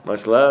right.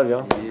 Much love,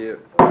 y'all. Yeah.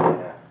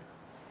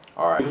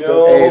 All right. Hey,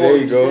 there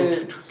you go.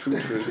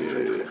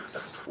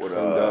 What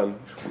I'm done.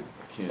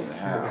 Kin in the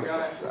house. I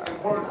got an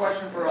important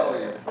question for all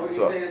of you. What do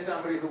you What's say to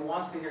somebody who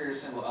wants to hear your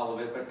symbol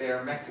elevate, but they are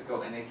in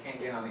Mexico and they can't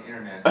get on the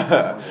internet?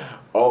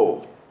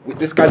 Oh.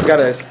 This guy's got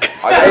a.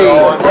 I got it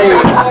all on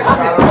tape.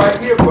 Got it right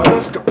here, brother.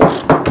 He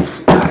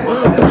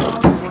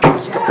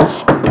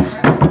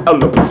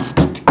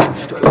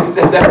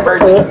said that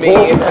person's me.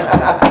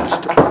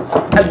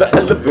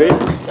 Elevate.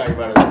 He's talking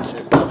about his He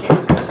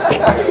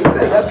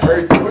said that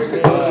person's me. I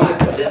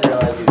didn't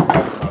realize he was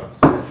talking about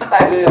himself. I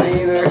didn't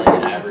either. He's like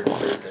an average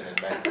person in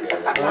Mexico.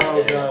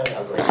 Oh, God. I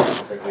was like, I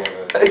don't think we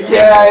have a...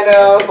 Yeah, I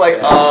know. It's like,